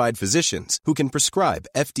board-certified physicians who can prescribe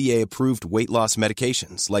FDA-approved weight loss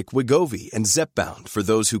medications like Wegovy and Zepbound for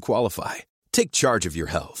those who qualify. Take charge of your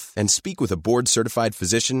health and speak with a board-certified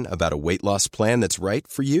physician about a weight loss plan that's right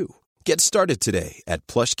for you. Get started today at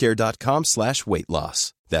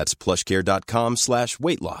plushcare.com/weight-loss. That's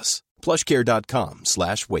plushcare.com/weight-loss.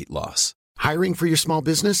 plushcare.com/weight-loss. Hiring for your small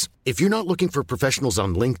business? If you're not looking for professionals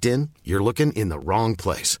on LinkedIn, you're looking in the wrong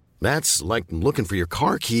place. That's like looking for your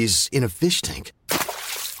car keys in a fish tank.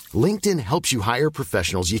 LinkedIn helps you hire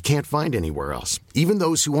professionals you can't find anywhere else, even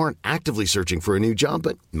those who aren't actively searching for a new job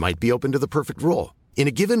but might be open to the perfect role. In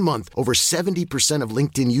a given month, over 70% of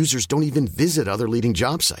LinkedIn users don't even visit other leading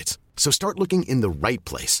job sites. So start looking in the right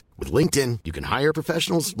place. With LinkedIn, you can hire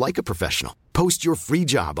professionals like a professional. Post your free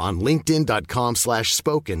job on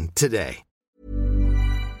linkedin.com/spoken today.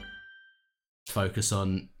 Focus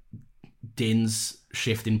on Din's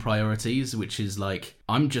shift in priorities, which is like,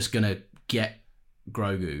 I'm just going to get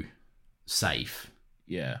Grogu safe.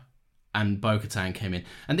 Yeah. And Bo-Katan came in.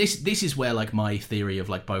 And this is where like my theory of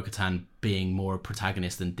like Bo-Katan being more a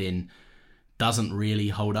protagonist than Din doesn't really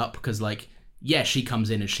hold up, because like, yeah, she comes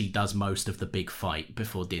in and she does most of the big fight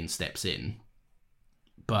before Din steps in.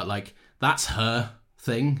 But like, that's her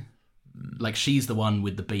thing. Like, she's the one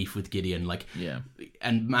with the beef with Gideon. Like, yeah.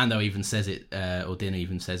 And Mando even says it, or Din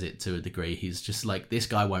even says it to a degree. He's just like, this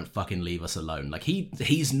guy won't fucking leave us alone. Like,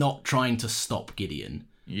 he's not trying to stop Gideon.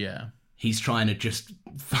 Yeah. He's trying to just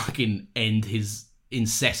fucking end his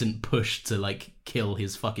incessant push to like kill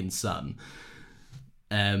his fucking son.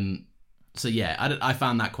 So yeah, I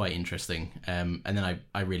found that quite interesting. And then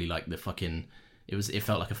I really liked the fucking, it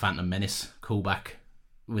felt like a Phantom Menace callback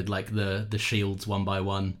with like the shields one by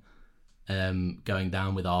one. Going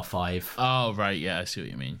down with R5. Oh right, yeah, I see what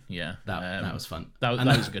you mean. Yeah, that was fun. That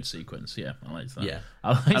was a good sequence. Yeah, I liked that. Yeah,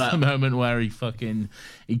 I liked the moment where he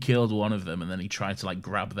killed one of them, and then he tried to like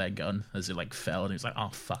grab their gun as it like fell, and he was like, "Oh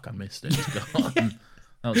fuck, I missed it." It's gone. Yeah.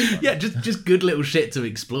 That was fun. Yeah, just good little shit to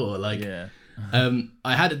explore. Like, yeah.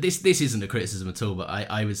 I had this isn't a criticism at all, but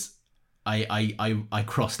I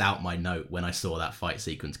crossed out my note when I saw that fight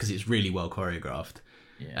sequence because it's really well choreographed.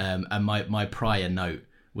 Yeah. And my prior note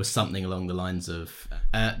was something along the lines of,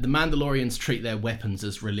 the Mandalorians treat their weapons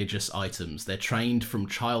as religious items. They're trained from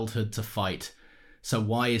childhood to fight, so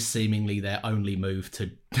why is seemingly their only move to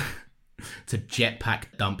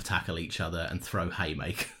jetpack dump tackle each other and throw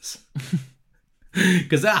haymakers?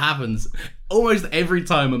 Because that happens almost every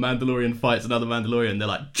time a Mandalorian fights another Mandalorian. They're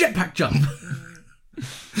like, jetpack jump!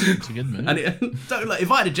 It's a good move. And if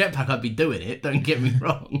I had a jetpack, I'd be doing it. Don't get me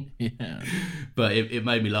wrong. Yeah, but it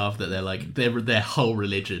made me laugh that they're like their whole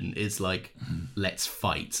religion is like, let's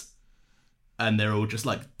fight, and they're all just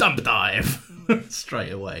like dump dive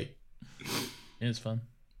straight away. It's fun.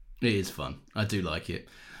 It is fun. I do like it.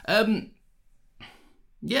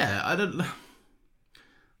 Yeah, I'm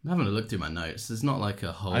having a look through my notes. There's not like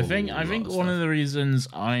a whole. I think one of the reasons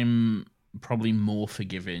I'm probably more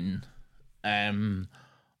forgiving on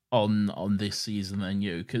this season than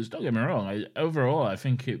you, because don't get me wrong, overall I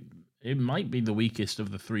think it might be the weakest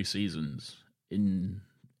of the three seasons in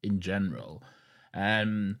general.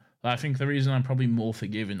 I think the reason I'm probably more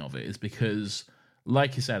forgiving of it is because,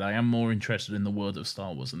 like you said, I am more interested in the world of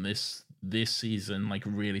Star Wars, and this season like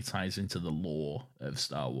really ties into the lore of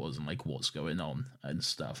Star Wars and like what's going on and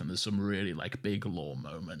stuff, and there's some really like big lore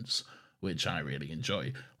moments which I really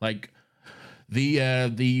enjoy. Like the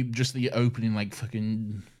opening like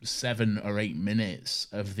fucking 7 or 8 minutes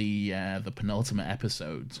of the penultimate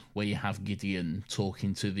episode where you have Gideon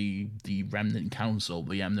talking to the Remnant Council,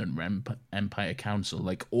 the Empire Council,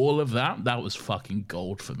 like all of that was fucking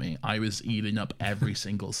gold for me. I was eating up every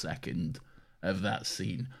single second of that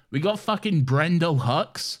scene. We got fucking Brendel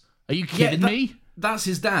Hux. Are you kidding me? That's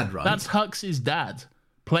his dad, right? That's Hux's dad,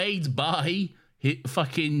 played by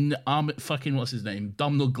fucking what's his name,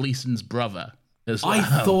 Domhnall Gleeson's brother. Well. I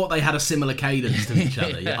thought they had a similar cadence to each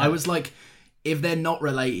other. Yeah. I was like, if they're not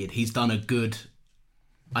related, he's done a good.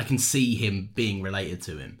 I can see him being related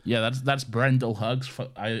to him. Yeah, that's Brendel Huggs.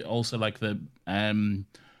 I also like the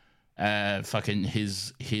fucking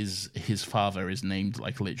his father is named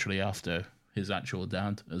like literally after his actual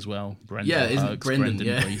dad as well. Brendel Huggs, Brendan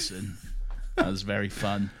Gleeson. That was very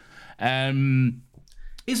fun.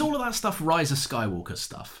 Is all of that stuff Rise of Skywalker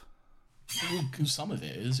stuff? Some of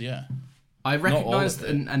it is, yeah. I recognised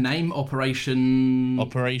a name, Operation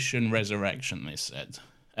Resurrection, they said.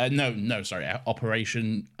 No, sorry.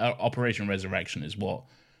 Operation Resurrection is what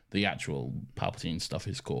the actual Palpatine stuff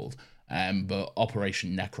is called. But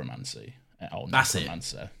Operation Necromancy. That's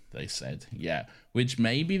Necromancer, they said. Yeah. Which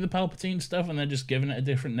may be the Palpatine stuff and they're just giving it a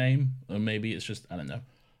different name. Or maybe it's just, I don't know.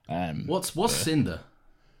 What's Cinder?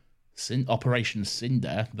 Operation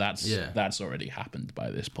Cinder, that's already happened by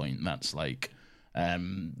this point. That's like...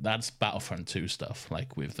 that's Battlefront 2 stuff,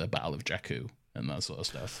 like with the Battle of Jakku and that sort of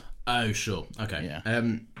stuff. Oh, sure. Okay. Yeah.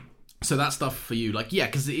 So that stuff for you, like, yeah,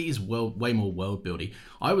 because it is way more world building.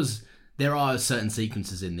 There are certain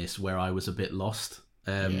sequences in this where I was a bit lost,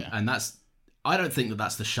 and I don't think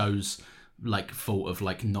that's the show's like fault of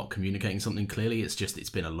like not communicating something clearly. It's just it's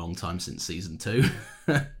been a long time since season 2.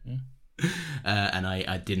 And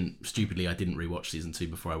I didn't rewatch season 2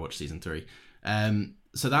 before I watched season 3.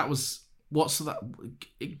 So that was.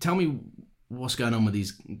 Tell me what's going on with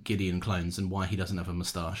these Gideon clones and why he doesn't have a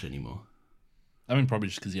moustache anymore. I mean, probably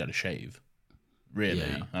just because he had a shave. Really,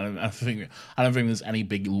 yeah. I don't think there's any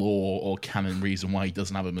big lore or canon reason why he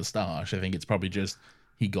doesn't have a moustache. I think it's probably just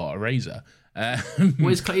he got a razor. Well,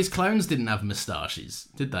 his clones didn't have moustaches,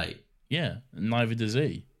 did they? Yeah, neither does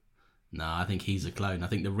he. No, I think he's a clone. I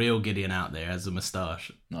think the real Gideon out there has a moustache.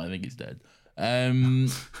 No, I think he's dead. I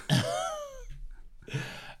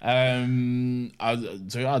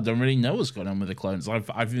don't really know what's going on with the clones.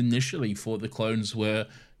 I've initially thought the clones were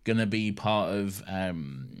gonna be part of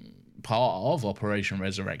Operation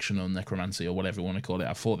Resurrection or Necromancy or whatever you want to call it.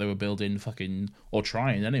 I thought they were building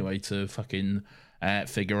trying anyway to fucking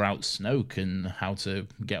figure out Snoke and how to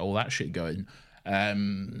get all that shit going.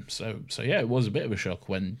 So yeah, it was a bit of a shock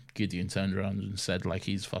when Gideon turned around and said like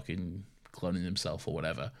he's fucking cloning himself or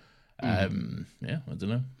whatever. Yeah, I don't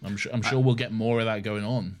know. I'm sure we'll get more of that going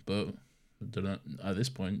on, but I don't know at this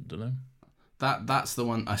point. Don't know. That's the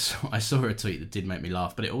one I saw a tweet that did make me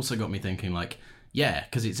laugh, but it also got me thinking. Like, yeah,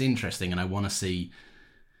 because it's interesting, and I want to see.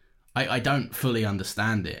 I don't fully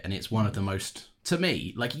understand it, and it's one of the most to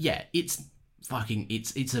me. Like, yeah, it's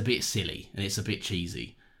a bit silly and it's a bit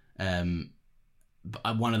cheesy.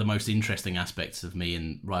 But one of the most interesting aspects of me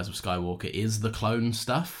in Rise of Skywalker is the clone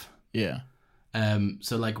stuff. Yeah.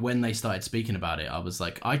 So like when they started speaking about it, I was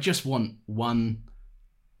like, I just want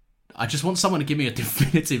someone to give me a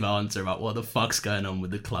definitive answer about what the fuck's going on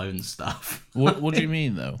with the clone stuff. What do you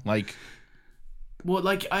mean though? Like, well,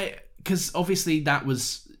 like because obviously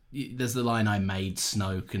there's the line I made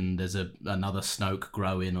Snoke, and there's another Snoke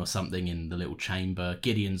growing or something in the little chamber.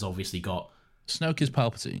 Gideon's obviously got Snoke is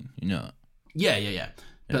Palpatine, you know that. Yeah.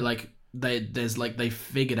 But like they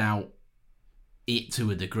figured out it to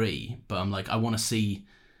a degree, but I'm like, I want to see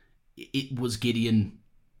it was Gideon.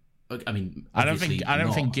 I mean, I don't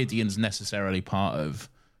think Gideon's necessarily part of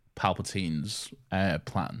Palpatine's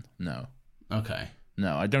plan. No. Okay.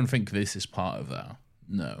 No, I don't think this is part of that.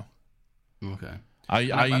 No. Okay.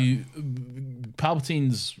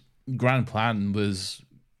 Palpatine's grand plan was,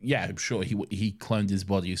 yeah, sure, he cloned his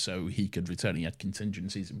body so he could return. He had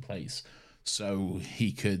contingencies in place so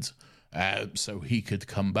he could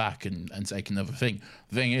come back and take another thing.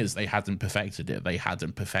 The thing is, they hadn't perfected it. They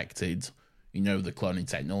hadn't perfected, the cloning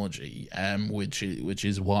technology, which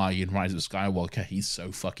is why in Rise of Skywalker he's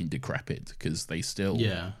so fucking decrepit, because they still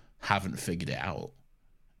haven't figured it out,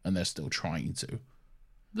 and they're still trying to.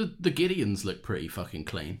 The Gideons look pretty fucking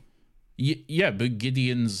clean. Yeah, but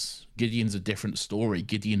Gideon's a different story.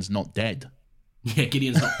 Gideon's not dead. Yeah,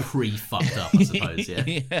 Gideon's not pre-fucked up, I suppose, yeah.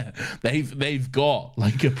 Yeah, they've got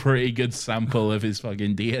like a pretty good sample of his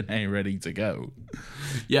fucking DNA ready to go.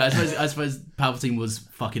 Yeah, I suppose Palpatine was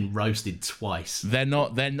fucking roasted twice. They're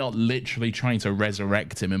not literally trying to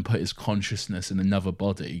resurrect him and put his consciousness in another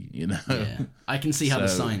body, you know? Yeah. I can see how the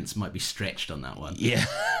science might be stretched on that one. Yeah.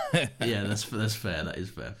 Yeah, that's fair, that is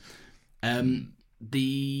fair.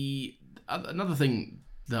 Another thing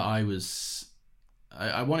that I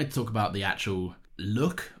wanted to talk about the actual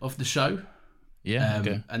look of the show. Yeah,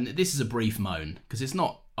 okay. And this is a brief moan, because it's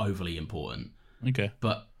not overly important. Okay.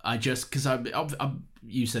 But I just, because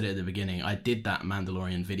you said it at the beginning, I did that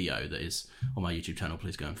Mandalorian video that is on my YouTube channel.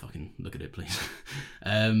 Please go and fucking look at it, please.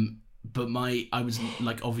 But I was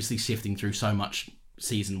like obviously sifting through so much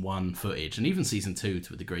season 1 footage, and even season 2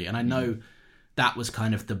 to a degree, and I know that was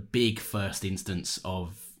kind of the big first instance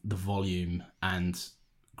of the volume, and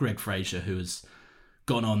Greg Fraser, who has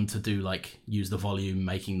gone on to do use the volume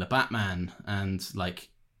making the Batman, and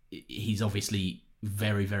he's obviously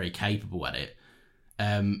very, very capable at it.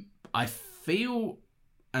 I feel,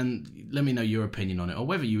 and let me know your opinion on it, or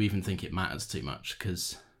whether you even think it matters too much,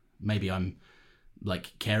 because maybe I'm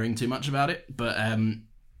caring too much about it, but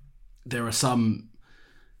there are some,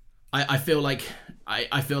 I feel like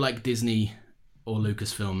Disney or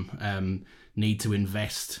Lucasfilm need to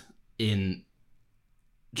invest in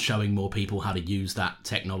showing more people how to use that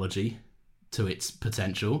technology to its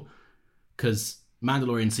potential, because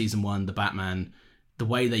Mandalorian season 1, the Batman, the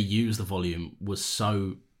way they used the volume was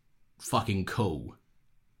so fucking cool,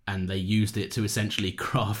 and they used it to essentially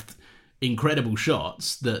craft incredible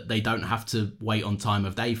shots that they don't have to wait on time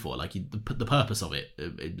of day for. The purpose of it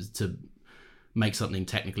was to make something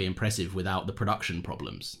technically impressive without the production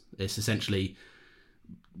problems. It's essentially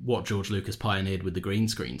what George Lucas pioneered with the green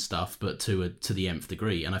screen stuff, but to the nth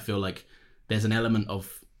degree. And I feel like there's an element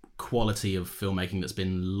of quality of filmmaking that's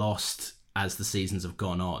been lost as the seasons have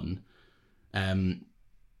gone on.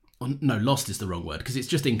 No, lost is the wrong word, because it's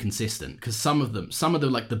just inconsistent. Because some of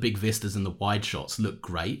the big vistas and the wide shots look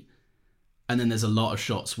great, and then there's a lot of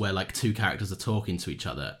shots where two characters are talking to each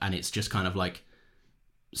other, and it's just kind of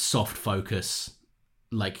soft focus,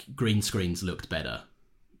 green screens looked better.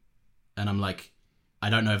 And I'm I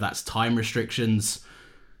don't know if that's time restrictions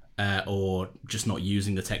or just not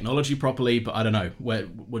using the technology properly, but I don't know. What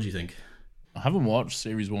do you think? I haven't watched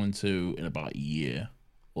series 1 and 2 in about a year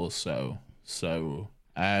or so,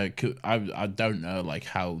 I don't know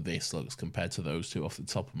how this looks compared to those two off the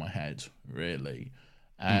top of my head, really.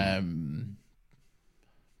 There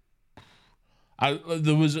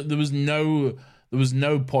was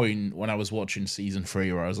no point when I was watching season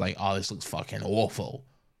 3 where I was like, oh, this looks fucking awful.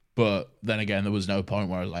 But then again, there was no point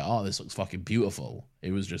where I was like, oh, this looks fucking beautiful.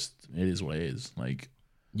 It was just, it is what it is.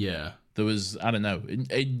 Yeah. There was, I don't know,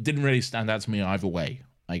 it didn't really stand out to me either way,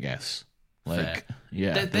 I guess. Fair.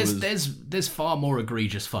 Yeah. There's far more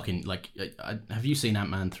egregious fucking, have you seen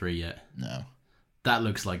Ant-Man 3 yet? No. That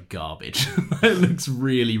looks like garbage. It looks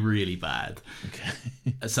really, really bad. Okay.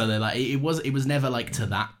 So they're it was never to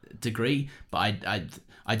that degree, but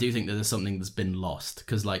I do think that there's something that's been lost,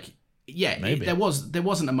 because there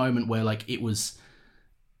wasn't a moment where it was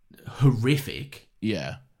horrific.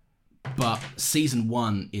 Yeah. But season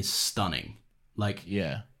 1 is stunning.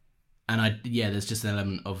 Yeah. And there's just an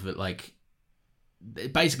element of it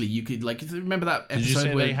basically you could remember that episode? Did you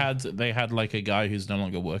say where they had a guy who's no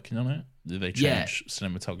longer working on it? Did they change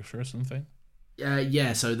cinematographer or something?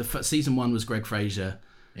 Yeah, so the season 1 was Greg Fraser.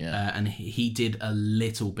 Yeah. And he did a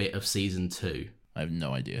little bit of season 2. I have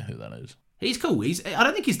no idea who that is. He's cool. I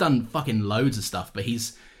don't think he's done fucking loads of stuff, but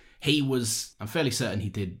he was, I'm fairly certain he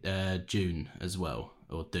did June as well,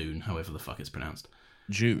 or Dune, however the fuck it's pronounced.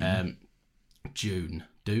 June. June.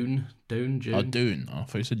 June. Oh, Dune. I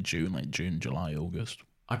thought you said June, June, July, August.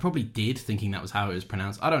 I probably did, thinking that was how it was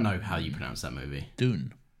pronounced. I don't know how you pronounce that movie.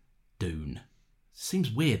 Dune.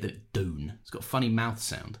 Seems weird that Dune. It's got a funny mouth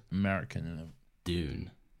sound. American, isn't it?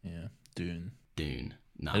 Dune. Yeah, Dune.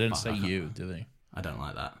 No, they didn't say you, do they? I don't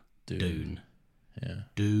like that. Dune. Yeah.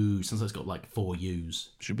 Dune. Sounds like it's got 4 U's.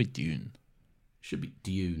 Should be Dune. Should be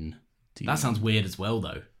Dune. That sounds weird as well,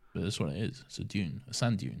 though. But that's what it is. It's a dune. A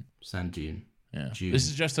sand dune. Sand dune. Yeah. Dune. This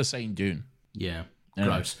is just a saying dune. Yeah.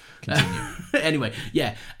 Anyway, gross. Continue. Anyway,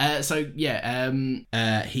 yeah.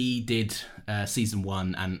 He did season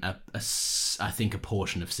 1 and I think a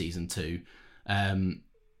portion of season 2. And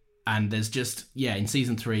there's just, in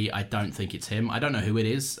season 3, I don't think it's him. I don't know who it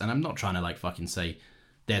is, and I'm not trying to fucking say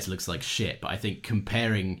theirs looks like shit, but I think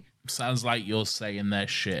comparing Sounds like you're saying their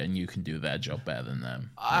shit and you can do their job better than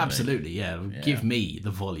them. Absolutely, yeah. Give me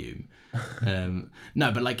the volume.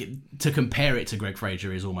 No, but like to compare it to Greg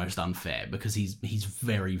Fraser is almost unfair because he's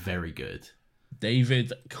very, very good.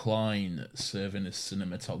 David Klein serving as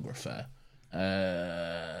cinematographer,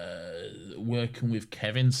 working with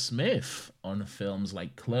Kevin Smith on films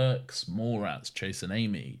like Clerks, Mallrats, Chasing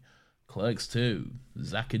Amy, Clerks 2,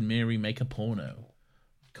 Zack and Miri Make a Porno,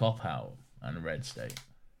 Cop Out, and Red State.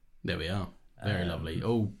 There we are. Very lovely.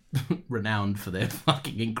 All renowned for their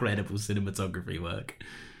fucking incredible cinematography work.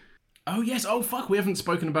 Oh, yes. Oh, fuck. We haven't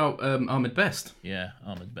spoken about Ahmed Best. Yeah,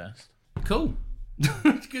 Ahmed Best. Cool.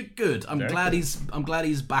 Good. I'm glad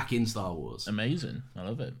he's back in Star Wars. Amazing. I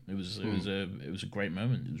love it. It was a great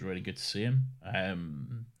moment. It was really good to see him.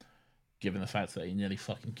 Given the fact that he nearly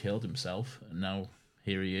fucking killed himself, and now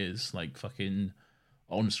here he is, like fucking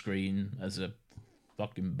on screen as a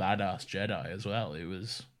fucking badass Jedi as well. It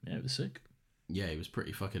was sick. Yeah, it was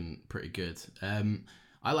pretty good.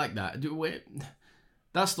 I like that.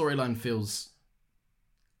 That storyline feels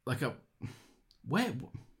like a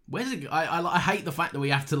where's it? I hate the fact that we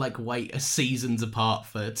have to like wait seasons apart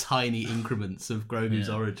for tiny increments of Grogu's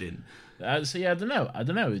origin. So yeah, I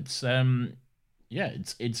don't know.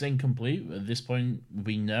 It's incomplete at this point.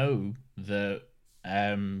 We know that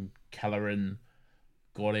Kelleran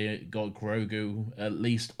got Grogu at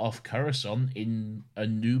least off Coruscant in a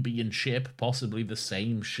Nubian ship, possibly the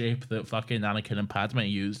same ship that fucking Anakin and Padme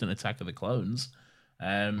used in Attack of the Clones.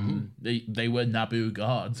 They were Naboo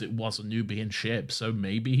guards. It was a Nubian ship, so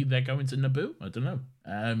maybe they're going to Naboo. I don't know.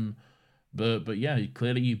 But yeah,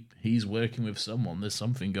 clearly he's working with someone. There's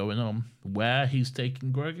something going on. Where he's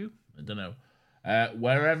taking Grogu, I don't know.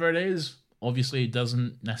 Wherever it is, obviously it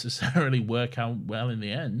doesn't necessarily work out well in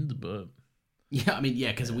the end, but yeah, I mean,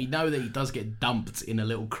 yeah, because we know that he does get dumped in a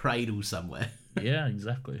little cradle somewhere. Yeah,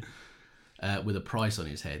 exactly. With a price on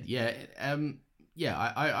his head. Yeah,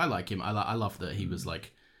 I like him. I love that he was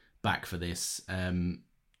like back for this. And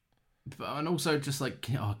also just like,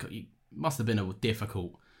 oh God, it must have been a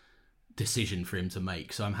difficult decision for him to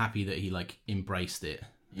make. So I'm happy that he like embraced it.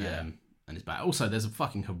 Yeah. And is back. Also, there's a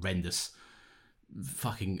fucking horrendous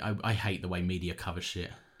I hate the way media cover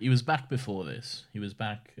shit. He was back before this. He was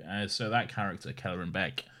back. So that character, Kelleran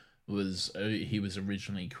Beck, was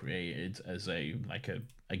originally created as a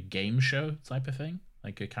game show type of thing,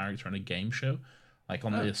 like a character on a game show, like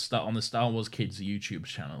on the Star Wars Kids YouTube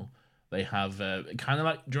channel. They have kind of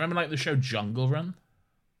like. Do you remember like the show Jungle Run?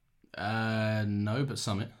 No, but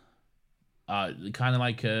Summit. Kind of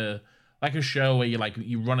like a show where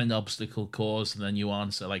you run an obstacle course and then you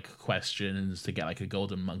answer like questions to get like a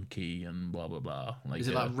golden monkey and blah blah blah. Like, is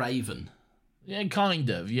it like Raven? Yeah, kind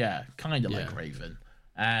of. Yeah, kind of like Raven.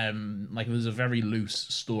 Like there's a very loose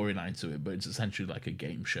storyline to it, but it's essentially like a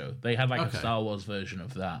game show. They had like a Star Wars version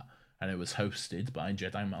of that, and it was hosted by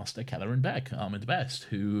Jedi Master Kelleran Beck, Ahmed Best,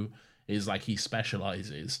 who is like he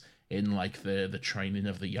specializes in like the training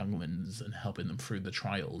of the younglings and helping them through the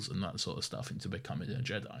trials and that sort of stuff into becoming a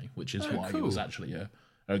Jedi, which is why it was actually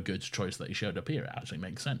a good choice that he showed up here. It actually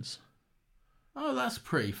makes sense. Oh, that's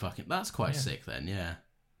quite sick then, yeah.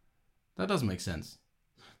 That does make sense.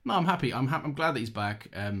 No, I'm happy. I'm glad that he's back.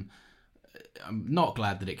 I'm not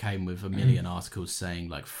glad that it came with a million articles saying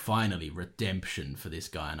like finally redemption for this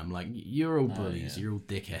guy, and I'm like, you're all bullies, you're all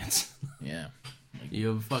dickheads. Yeah.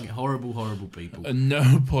 You're fucking horrible, horrible people. At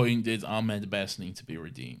no point did Ahmed Best need to be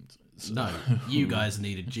redeemed. So. No, you guys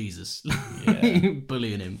needed Jesus.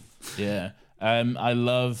 Bullying him. Yeah. I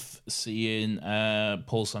love seeing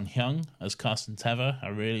Paul Sun-hyung as Carsten Teva. I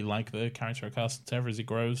really like the character of Carsten Teva as he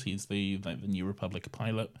grows. He's the New Republic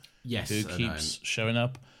pilot who keeps showing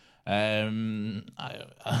up. I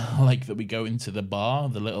like that we go into the bar,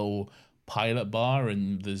 the little pilot bar,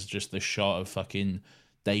 and there's just this shot of fucking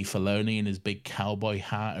Dave Filoni in his big cowboy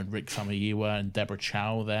hat and Rick Famuyiwa and Deborah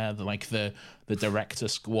Chow there. They're like the director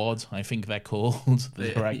squad, I think they're called. The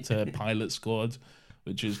director pilot squad,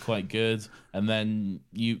 which is quite good. And then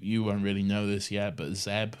you won't really know this yet, but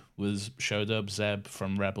Zeb showed up. Zeb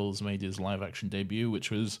from Rebels made his live action debut,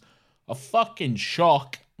 which was a fucking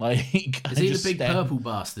shock. Like, is he the big purple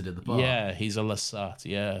bastard at the bar? Yeah, he's a Lasat.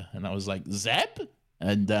 Yeah, and I was like, Zeb,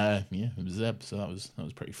 and it was Zeb. So that was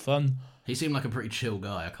pretty fun. He seemed like a pretty chill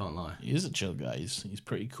guy. I can't lie. He is a chill guy. He's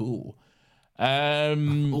pretty cool.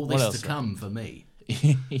 All this to come for me.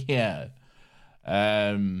 Yeah.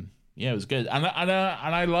 Yeah, it was good, and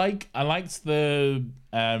I liked the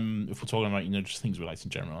if we're talking about just things we liked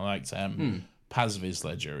in general, I liked Paz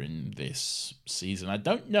Vizsla in this season. I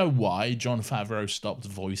don't know why Jon Favreau stopped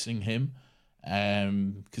voicing him,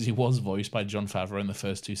 because he was voiced by Jon Favreau in the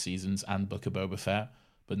first two seasons and Book of Boba Fett,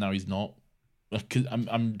 but now he's not.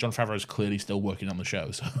 Jon Favreau's clearly still working on the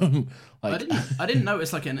show, so like I didn't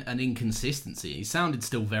notice like an inconsistency. He sounded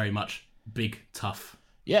still very much big, tough.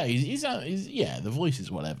 Yeah, he's the voice is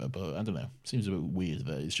whatever, but I don't know. Seems a bit weird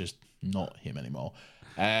that it's just not him anymore.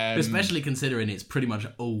 Especially considering it's pretty much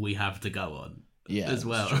all we have to go on. Yeah, as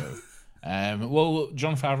well. Well,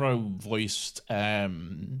 Jon Favreau voiced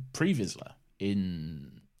Pre Vizsla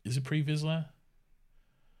in. Is it Pre Vizsla?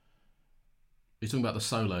 You're talking about the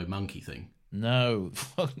solo monkey thing. No,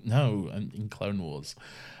 no, in Clone Wars.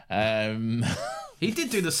 He did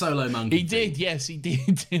do the solo monkey. He did, yes, he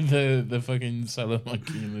did do the fucking solo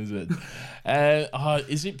monkey lizard.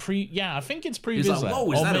 Is it Pre? Yeah, I think it's Pre Vizsla. Like,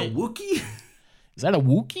 whoa, is that a Wookiee? Is that a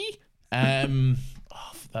Wookiee?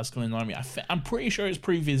 That's going to annoy me. I'm pretty sure it's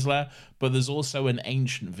Pre Vizsla, but there's also an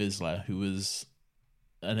ancient Vizsla who was,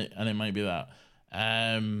 and it might be that.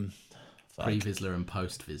 Pre Vizsla and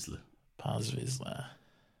post Vizsla. Paz Vizsla.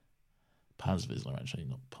 Paz Vizsla, actually,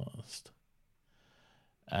 not past.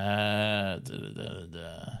 I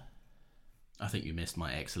think you missed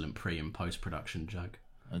my excellent pre and post production joke.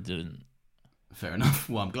 I didn't. Fair enough.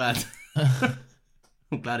 Well, I'm glad.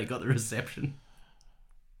 I'm glad it got the reception.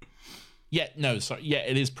 Yeah, no, sorry. Yeah,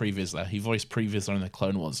 it is Pre Vizsla. He voiced Pre Vizsla in the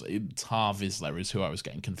Clone Wars. Tar Vizsla is who I was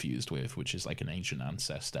getting confused with, which is like an ancient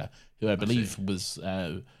ancestor who I believe was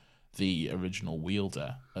the original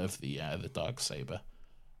wielder of the Darksaber.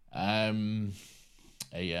 The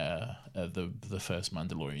first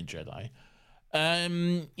Mandalorian Jedi.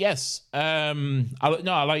 Yes. I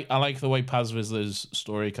like the way Paz Vizsla's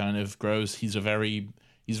story kind of grows. He's very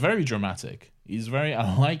dramatic.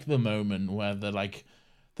 I like the moment where they're like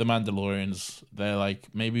the Mandalorians, they're like,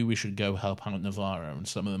 maybe we should go help out Navarro, and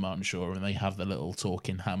some of them aren't sure, and they have the little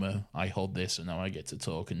talking hammer. I hold this, and now I get to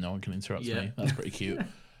talk, and no one can interrupt me. That's pretty cute.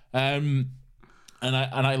 And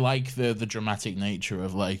I like the dramatic nature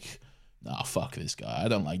of like, oh, fuck this guy. I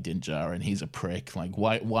don't like Din Djarin. He's a prick. Like,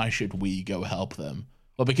 why should we go help them?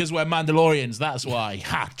 Well, because we're Mandalorians, that's why.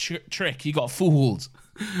 Ha, trick, you got fooled.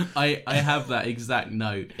 I have that exact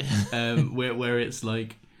note where it's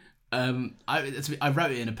like, I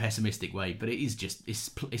wrote it in a pessimistic way, but it is just,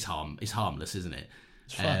 it's harmless, isn't it?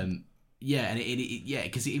 It's fun. Yeah, and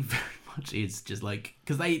because it very much is just like,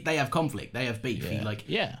 because they have conflict, they have beef.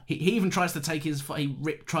 Yeah. He even tries to take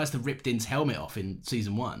tries to rip Din's helmet off in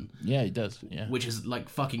season 1. Yeah, he does. Yeah, which is like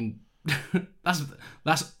fucking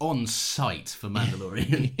that's on site for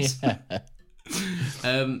Mandalorians.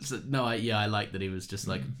 I like that he was just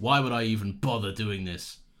like, why would I even bother doing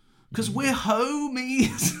this? Because we're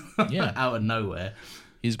homies. Yeah, out of nowhere.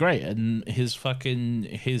 He's great, and his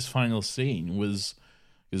final scene was.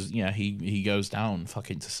 Because he goes down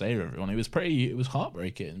fucking to save everyone. It was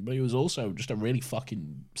heartbreaking, but it was also just a really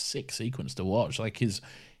fucking sick sequence to watch. Like he's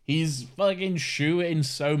fucking shooting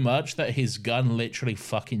so much that his gun literally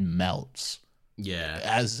fucking melts. Yeah,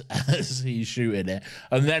 as he's shooting it,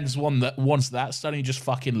 and then once that's done, he just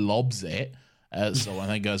fucking lobs it. So and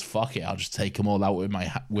then goes, fuck it, I'll just take them all out with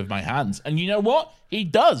my hands. And you know what? He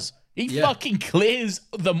does. He fucking clears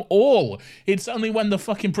them all. It's only when the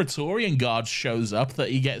fucking Praetorian Guard shows up that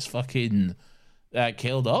he gets fucking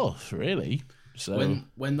killed off, really. So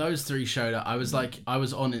when those three showed up, I was like, I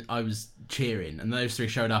was cheering, and those three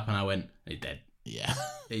showed up, and I went, he's dead. Yeah.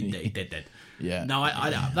 He's dead. Yeah. No,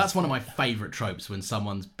 I that's one of my favourite tropes, when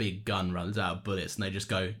someone's big gun runs out of bullets, and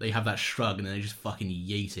they have that shrug, and then they just fucking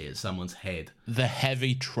yeet it at someone's head. The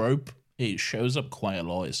heavy trope. It shows up quite a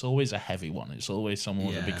lot. It's always a heavy one. It's always someone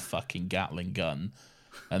with a big fucking Gatling gun.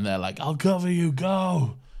 And they're like, I'll cover you,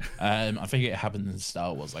 go. I think it happened in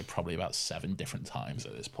Star Wars like probably about 7 different times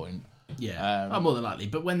at this point. Yeah, more than likely.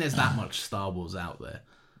 But when there's that much Star Wars out there,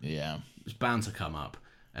 yeah, it's bound to come up.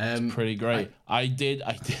 It's pretty great. I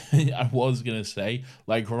was going to say,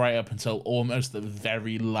 like, right up until almost the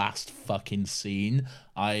very last fucking scene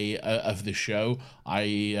of the show,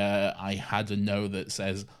 I had a note that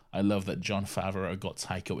says, I love that Jon Favreau got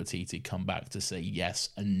Taika Waititi come back to say yes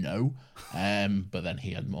and no, but then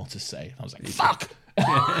he had more to say. I was like, fuck!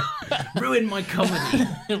 Ruined my comedy.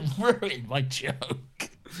 Ruined my joke.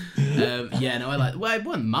 I like. Well, it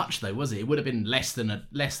wasn't much though, was it? It would have been less than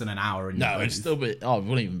an hour. No, it's still been. Oh, it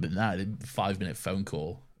wouldn't even been that. A 5-minute phone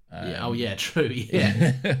call. True.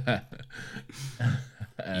 Yeah.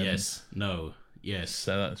 Yes. No. Yes.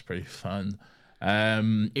 So that's pretty fun.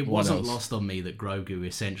 It wasn't lost on me that Grogu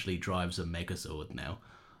essentially drives a Megazord now.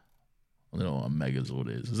 I don't know what a Megazord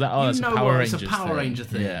is. Is that? Oh, it's a Power Ranger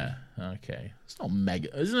thing. Yeah. Okay. It's not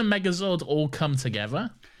Mega. Isn't a Megazord all come together?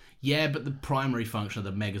 Yeah, but the primary function of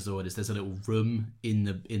the Megazord is there's a little room in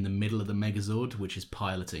the middle of the Megazord which is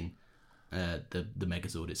piloting. the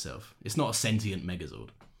Megazord itself. It's not a sentient Megazord.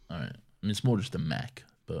 All right. I mean, it's more just a mech,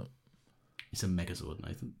 but it's a Megazord,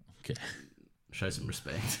 Nathan. Okay. Show some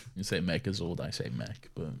respect. You say Megazord, I say mech,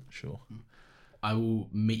 but sure. I will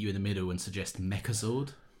meet you in the middle and suggest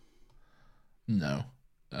Mechazord. No.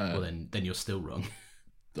 Well, then you're still wrong.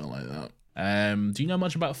 Don't like that. Do you know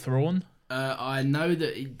much about Thrawn? I know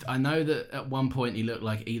that at one point he looked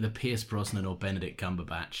like either Pierce Brosnan or Benedict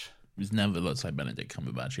Cumberbatch. He never looks like Benedict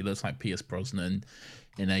Cumberbatch. He looks like Pierce Brosnan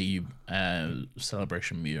in a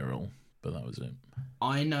Celebration mural, but that was it.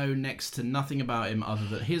 I know next to nothing about him other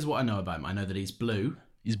than... Here's what I know about him. I know that he's blue.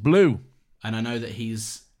 He's blue. And I know that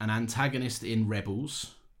he's an antagonist in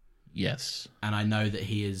Rebels. Yes. And I know that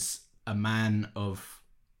he is a man of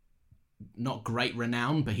not great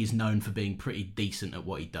renown, but he's known for being pretty decent at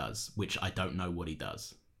what he does, which I don't know what he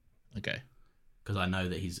does. Okay. Because I know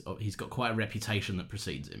that he's got quite a reputation that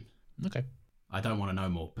precedes him. Okay. I don't want to know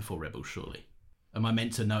more before Rebels, surely. Am I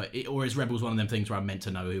meant to know it? Or is Rebels one of them things where I'm meant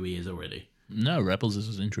to know who he is already? No, Rebels is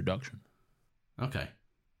his introduction. Okay.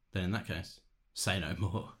 Then in that case, say no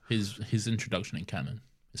more. His introduction in canon.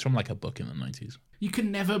 It's from like a book in the 90s. You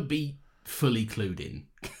can never be fully clued in.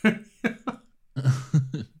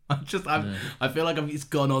 I feel like it's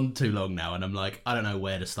gone on too long now, and I'm like, I don't know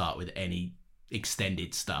where to start with any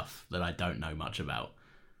extended stuff that I don't know much about.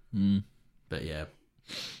 But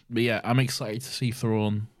yeah, I'm excited to see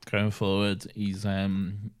Thrawn going forward. He's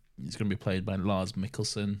going to be played by Lars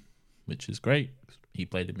Mikkelsen, which is great. He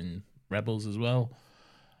played him in Rebels as well.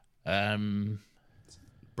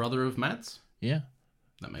 Brother of Mads? Yeah.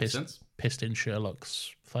 That makes sense. Pissed in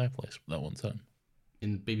Sherlock's fireplace that one time.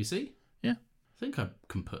 In BBC? Yeah. I think I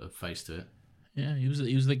can put a face to it. Yeah, he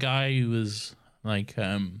was the guy who was like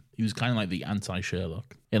he was kind of like the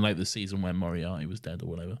anti-Sherlock in like the season when Moriarty was dead or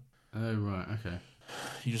whatever. Oh right, okay.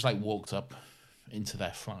 He just like walked up into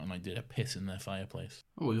their flat and like did a piss in their fireplace.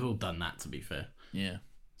 Oh, we've all done that, to be fair. Yeah.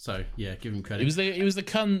 So yeah, give him credit. He was the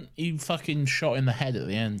cunt he fucking shot in the head at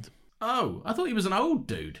the end. Oh, I thought he was an old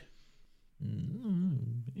dude.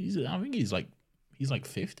 I think he's like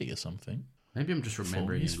 50 or something. Maybe I'm just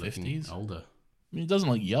remembering him looking 50s. older. I mean, he doesn't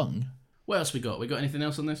look young. What else we got? We got anything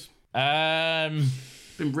else on this?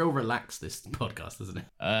 Been real relaxed, this podcast, hasn't it?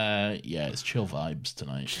 Yeah, it's chill vibes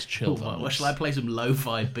tonight. Just chill vibes. Well, shall I play some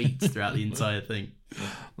lo-fi beats throughout the entire thing?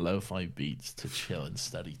 Lo-fi beats to chill and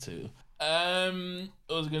study to.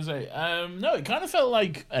 What was I gonna say? No, it kind of felt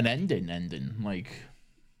like an ending. Like,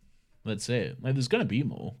 that's it. Like, there's gonna be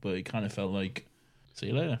more, but it kind of felt like, see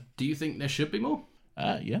you later. Do you think there should be more?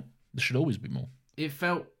 Yeah, there should always be more. It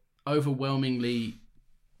felt overwhelmingly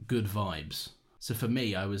good vibes. So for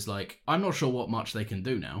me, I was like, I'm not sure what much they can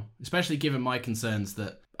do now, especially given my concerns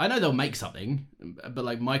that I know they'll make something, but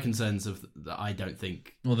like my concerns of that I don't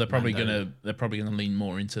think. Well, they're probably gonna lean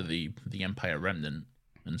more into the Empire Remnant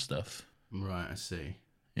and stuff. Right, I see.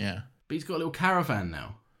 Yeah, but he's got a little caravan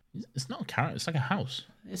now. It's not a caravan. It's like a house.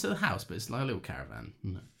 It's a house, but it's like a little caravan.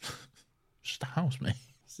 Just a house, mate.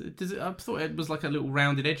 So I thought it was like a little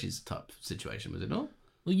rounded edges type situation, was it not?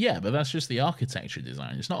 Well, yeah, but that's just the architecture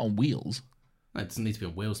design. It's not on wheels. No, it doesn't need to be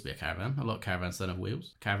on wheels to be a caravan. A lot of caravans don't have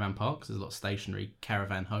wheels. Caravan parks, there's a lot of stationary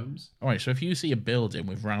caravan homes. All right, so if you see a building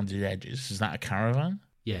with rounded edges, is that a caravan?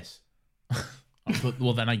 Yes.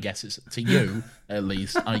 Well, then I guess it's, to you at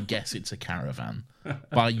least, I guess it's a caravan.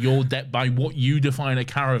 By what you define a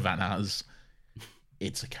caravan as,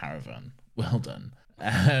 it's a caravan. Well done.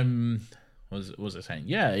 What was I saying?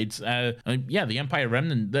 Yeah, it's the Empire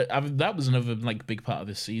Remnant. That was another like big part of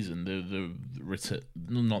this season. The return,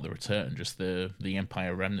 not the return, just the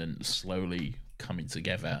Empire Remnant slowly coming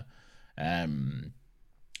together, and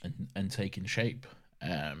taking shape.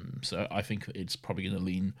 So I think it's probably going to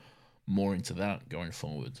lean more into that going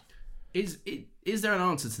forward. Is there an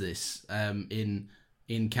answer to this in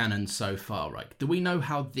canon so far? Right? Do we know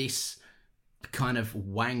how this kind of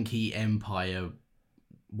wanky Empire,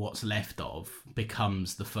 what's left of,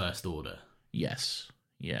 becomes the First Order? Yes,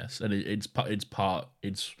 and it's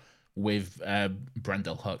with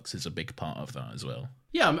Brendel Hux is a big part of that as well.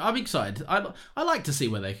 Yeah, I'm excited. I like to see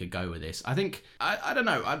where they could go with this. I think I don't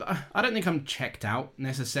know. I don't think I'm checked out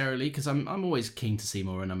necessarily, because I'm always keen to see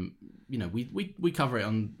more, and I'm we cover it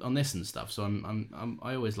on this and stuff. So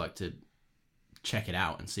I always like to check it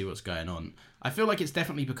out and see what's going on. I feel like it's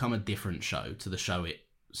definitely become a different show to the show it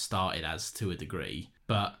started as, to a degree,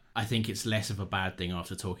 but I think it's less of a bad thing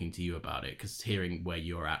after talking to you about it, because hearing where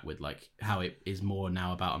you're at with like how it is more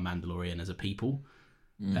now about a Mandalorian as a people,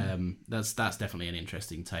 that's definitely an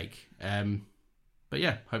interesting take. But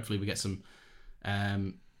yeah, hopefully we get some.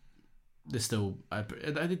 There's still are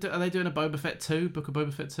they doing a Boba Fett 2? Book of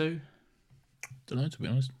Boba Fett 2? Don't know, to be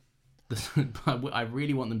honest. I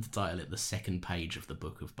really want them to title it The Second Page of the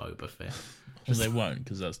Book of Boba Fett. Well, they won't,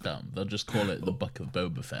 because that's dumb. They'll just call it The Book of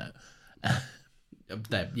Boba Fett.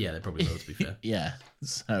 They probably will, to be fair. Yeah,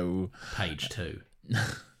 so... Page 2.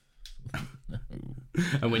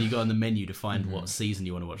 And when you go on the menu to find what season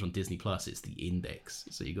you want to watch on Disney Plus, it's the index.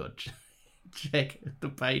 So you got to check the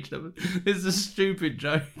page number. This is a stupid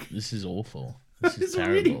joke. This is awful. This is It's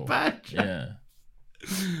terrible. a really bad joke. Yeah.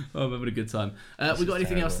 Oh, I'm having a good time. We got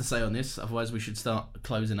anything else to say on this? Otherwise, we should start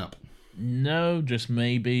closing up. No, just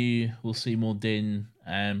maybe we'll see more Din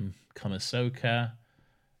come Ahsoka.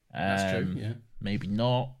 That's true, yeah. Maybe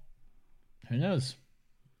not. Who knows?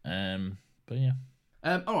 But yeah.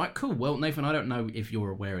 All right, cool. Well, Nathan, I don't know if you're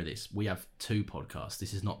aware of this. We have 2 podcasts.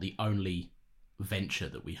 This is not the only venture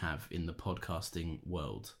that we have in the podcasting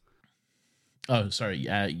world. Oh, sorry.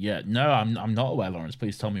 Yeah. No, I'm not aware, Lawrence.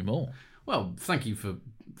 Please tell me more. Well, thank you for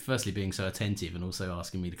firstly being so attentive and also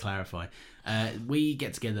asking me to clarify. We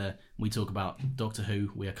get together, we talk about Doctor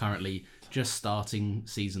Who. We are currently just starting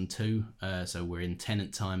season 2, so we're in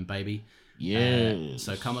Tenant time, baby. Yeah.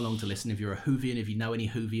 So come along to listen. If you're a Whovian, if you know any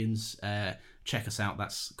Whovians, check us out.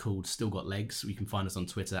 That's called Still Got Legs. You can find us on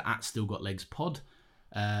Twitter at Still Got Legs Pod,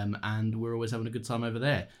 and we're always having a good time over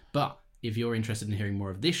there. But if you're interested in hearing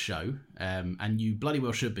more of this show, and you bloody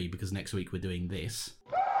well should be, because next week we're doing this.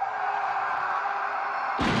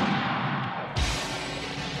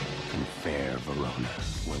 In fair Verona,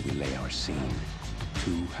 where we lay our scene,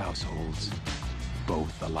 2 households,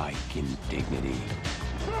 both alike in dignity.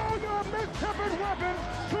 Throw your mistempered weapons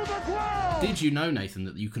to the ground! Did you know, Nathan,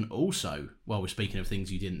 that you can also, while we're speaking of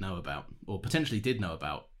things you didn't know about, or potentially did know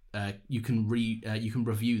about, you can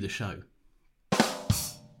review the show.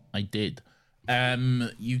 I did.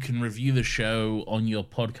 You can review the show on your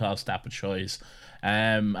podcast app of choice.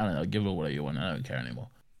 I don't know, give it whatever you want. I don't care anymore.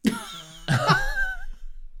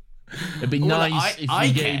 It'd be nice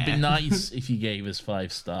if you gave us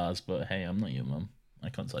 5 stars, but hey, I'm not your mum. I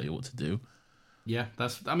can't tell you what to do. Yeah,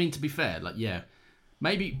 to be fair,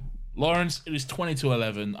 maybe Lawrence, it is 20 to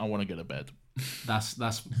 11. I want to go to bed.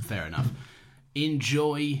 That's fair enough.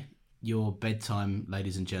 Enjoy your bedtime,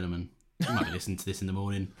 ladies and gentlemen. You might be listening to this in the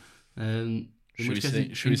morning.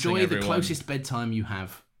 Enjoy the closest bedtime you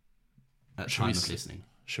have at time of listening.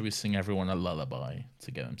 Should we sing everyone a lullaby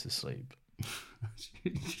to get them to sleep?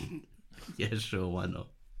 Yeah, sure, why not?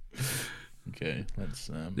 Okay, let's...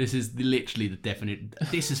 This is literally the definite...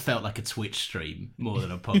 This has felt like a Twitch stream more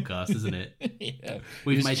than a podcast, isn't it? Yeah.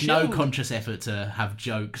 We've made no conscious effort to have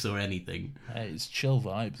jokes or anything. Hey, it's chill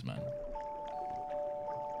vibes, man.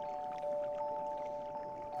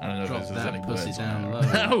 I don't know Drop if there's that any pussy words down on low.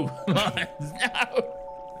 No! No!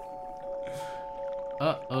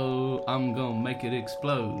 Uh-oh, I'm gonna make it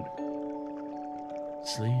explode.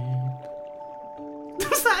 Sleep.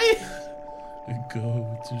 What's that?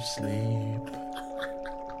 Go to sleep.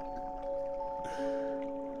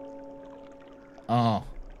 Oh.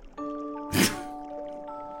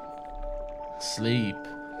 Sleep.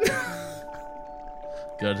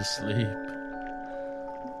 Go to sleep.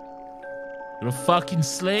 Go to fucking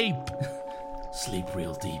sleep. Sleep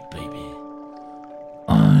real deep, baby.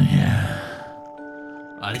 Oh, yeah.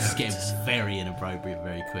 Oh, this is getting very inappropriate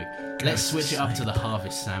very quick. Let's switch it up to the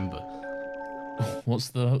Harvest Samba. What's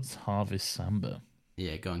the Harvest Samba?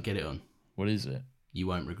 Yeah, go on, get it on. What is it? You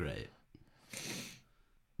won't regret it.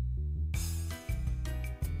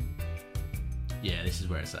 Yeah, this is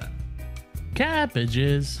where it's at.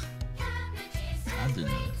 Cabbages. I didn't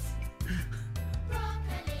know.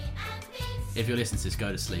 If you're listening to this,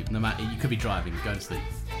 go to sleep. No matter, you could be driving, go to sleep.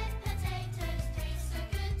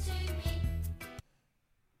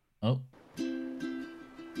 Oh.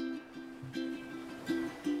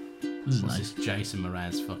 This is What's nice. this Jason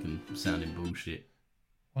Mraz fucking sounding bullshit?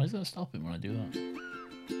 Why is that stopping when I do that?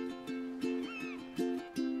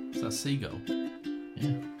 Is that Seagull?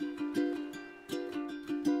 Yeah.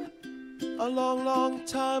 A long, long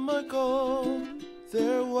time ago,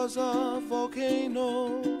 there was a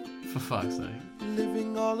volcano. For fuck's sake.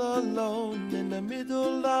 Living all alone in the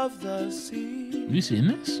middle of the sea. Have you seen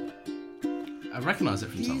this? I recognise it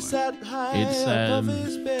from He somewhere. sat high It's, above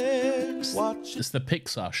his bed, watching. It's the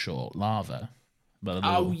Pixar short, Lava. About a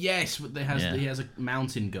Oh little- yes, he has Yeah. he has a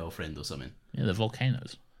mountain girlfriend or something. Yeah, the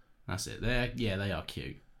volcanoes. That's it. They are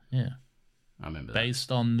cute. Yeah. I remember that. Based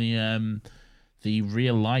on the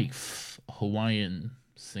real life Hawaiian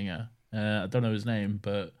singer. I don't know his name,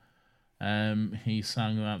 but he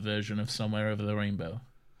sang that version of Somewhere Over the Rainbow.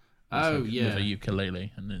 Oh yeah, with a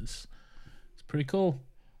ukulele, and it's pretty cool.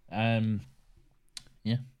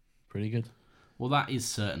 Yeah, pretty good. Well, that is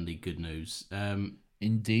certainly good news.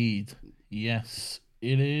 Indeed, yes.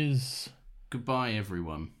 It is. Goodbye,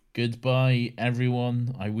 everyone. Goodbye,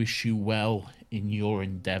 everyone. I wish you well in your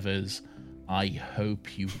endeavours. I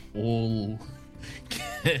hope you all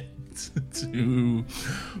get to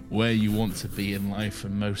where you want to be in life,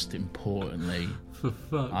 and most importantly,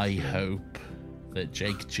 I hope that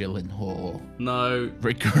Jake Gyllenhaal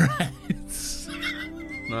regrets.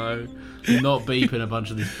 No, not beeping a bunch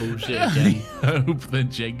of this bullshit again. I hope that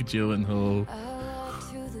Jake Gyllenhaal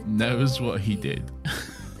knows what he did.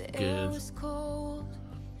 Good.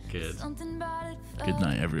 Good. Good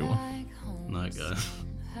night, everyone. Night, guys.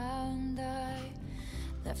 How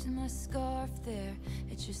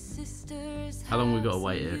long we got to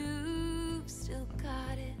wait here?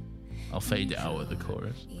 I'll fade it out at the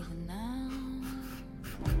chorus.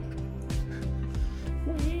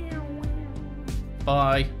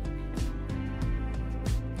 Bye.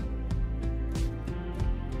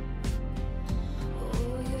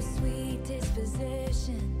 Oh, your sweet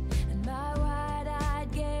disposition and my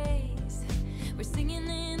wide-eyed gaze. We're singing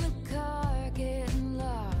in the car, getting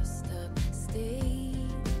lost upstate.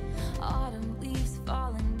 Autumn leaves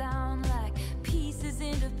falling down like pieces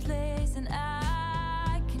into place, and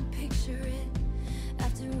I can picture it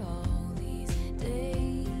after all these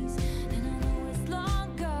days. And I know it's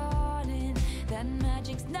long gone and that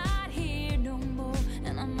magic's not here no more,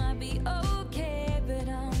 and I might be okay, but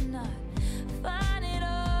I'm not fine at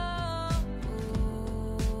all.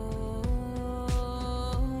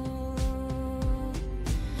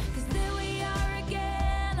 'Cause there we are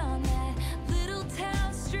again on that little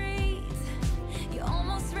town street. You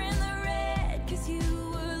almost ran the red 'cause you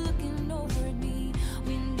were looking over at me.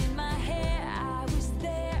 Wind in my hair, I was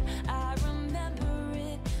there, I remember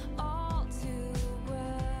it all too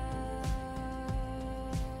well.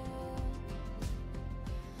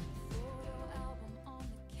 Photo album on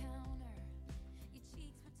the counter, your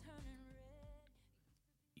cheeks were turning red.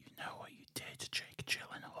 You know what you did to Jake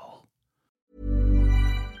Gyllenhaal.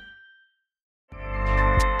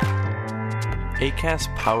 Acast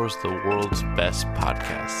powers the world's best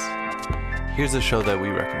podcasts. Here's a show that we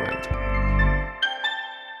recommend.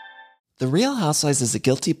 The Real Housewives is a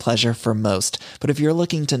guilty pleasure for most, but if you're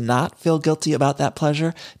looking to not feel guilty about that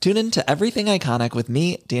pleasure, tune in to Everything Iconic with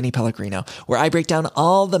me, Danny Pellegrino, where I break down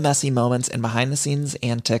all the messy moments and behind-the-scenes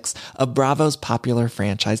antics of Bravo's popular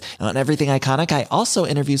franchise. And on Everything Iconic, I also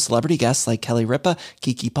interview celebrity guests like Kelly Ripa,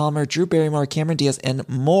 Keke Palmer, Drew Barrymore, Cameron Diaz, and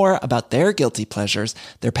more about their guilty pleasures,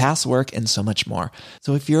 their past work, and so much more.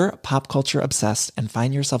 So if you're pop culture obsessed and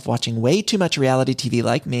find yourself watching way too much reality TV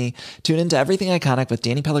like me, tune into Everything Iconic with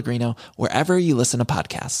Danny Pellegrino, wherever you listen to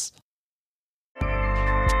podcasts.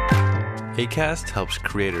 Acast helps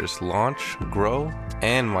creators launch, grow,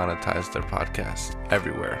 and monetize their podcasts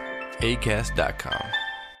everywhere. Acast.com.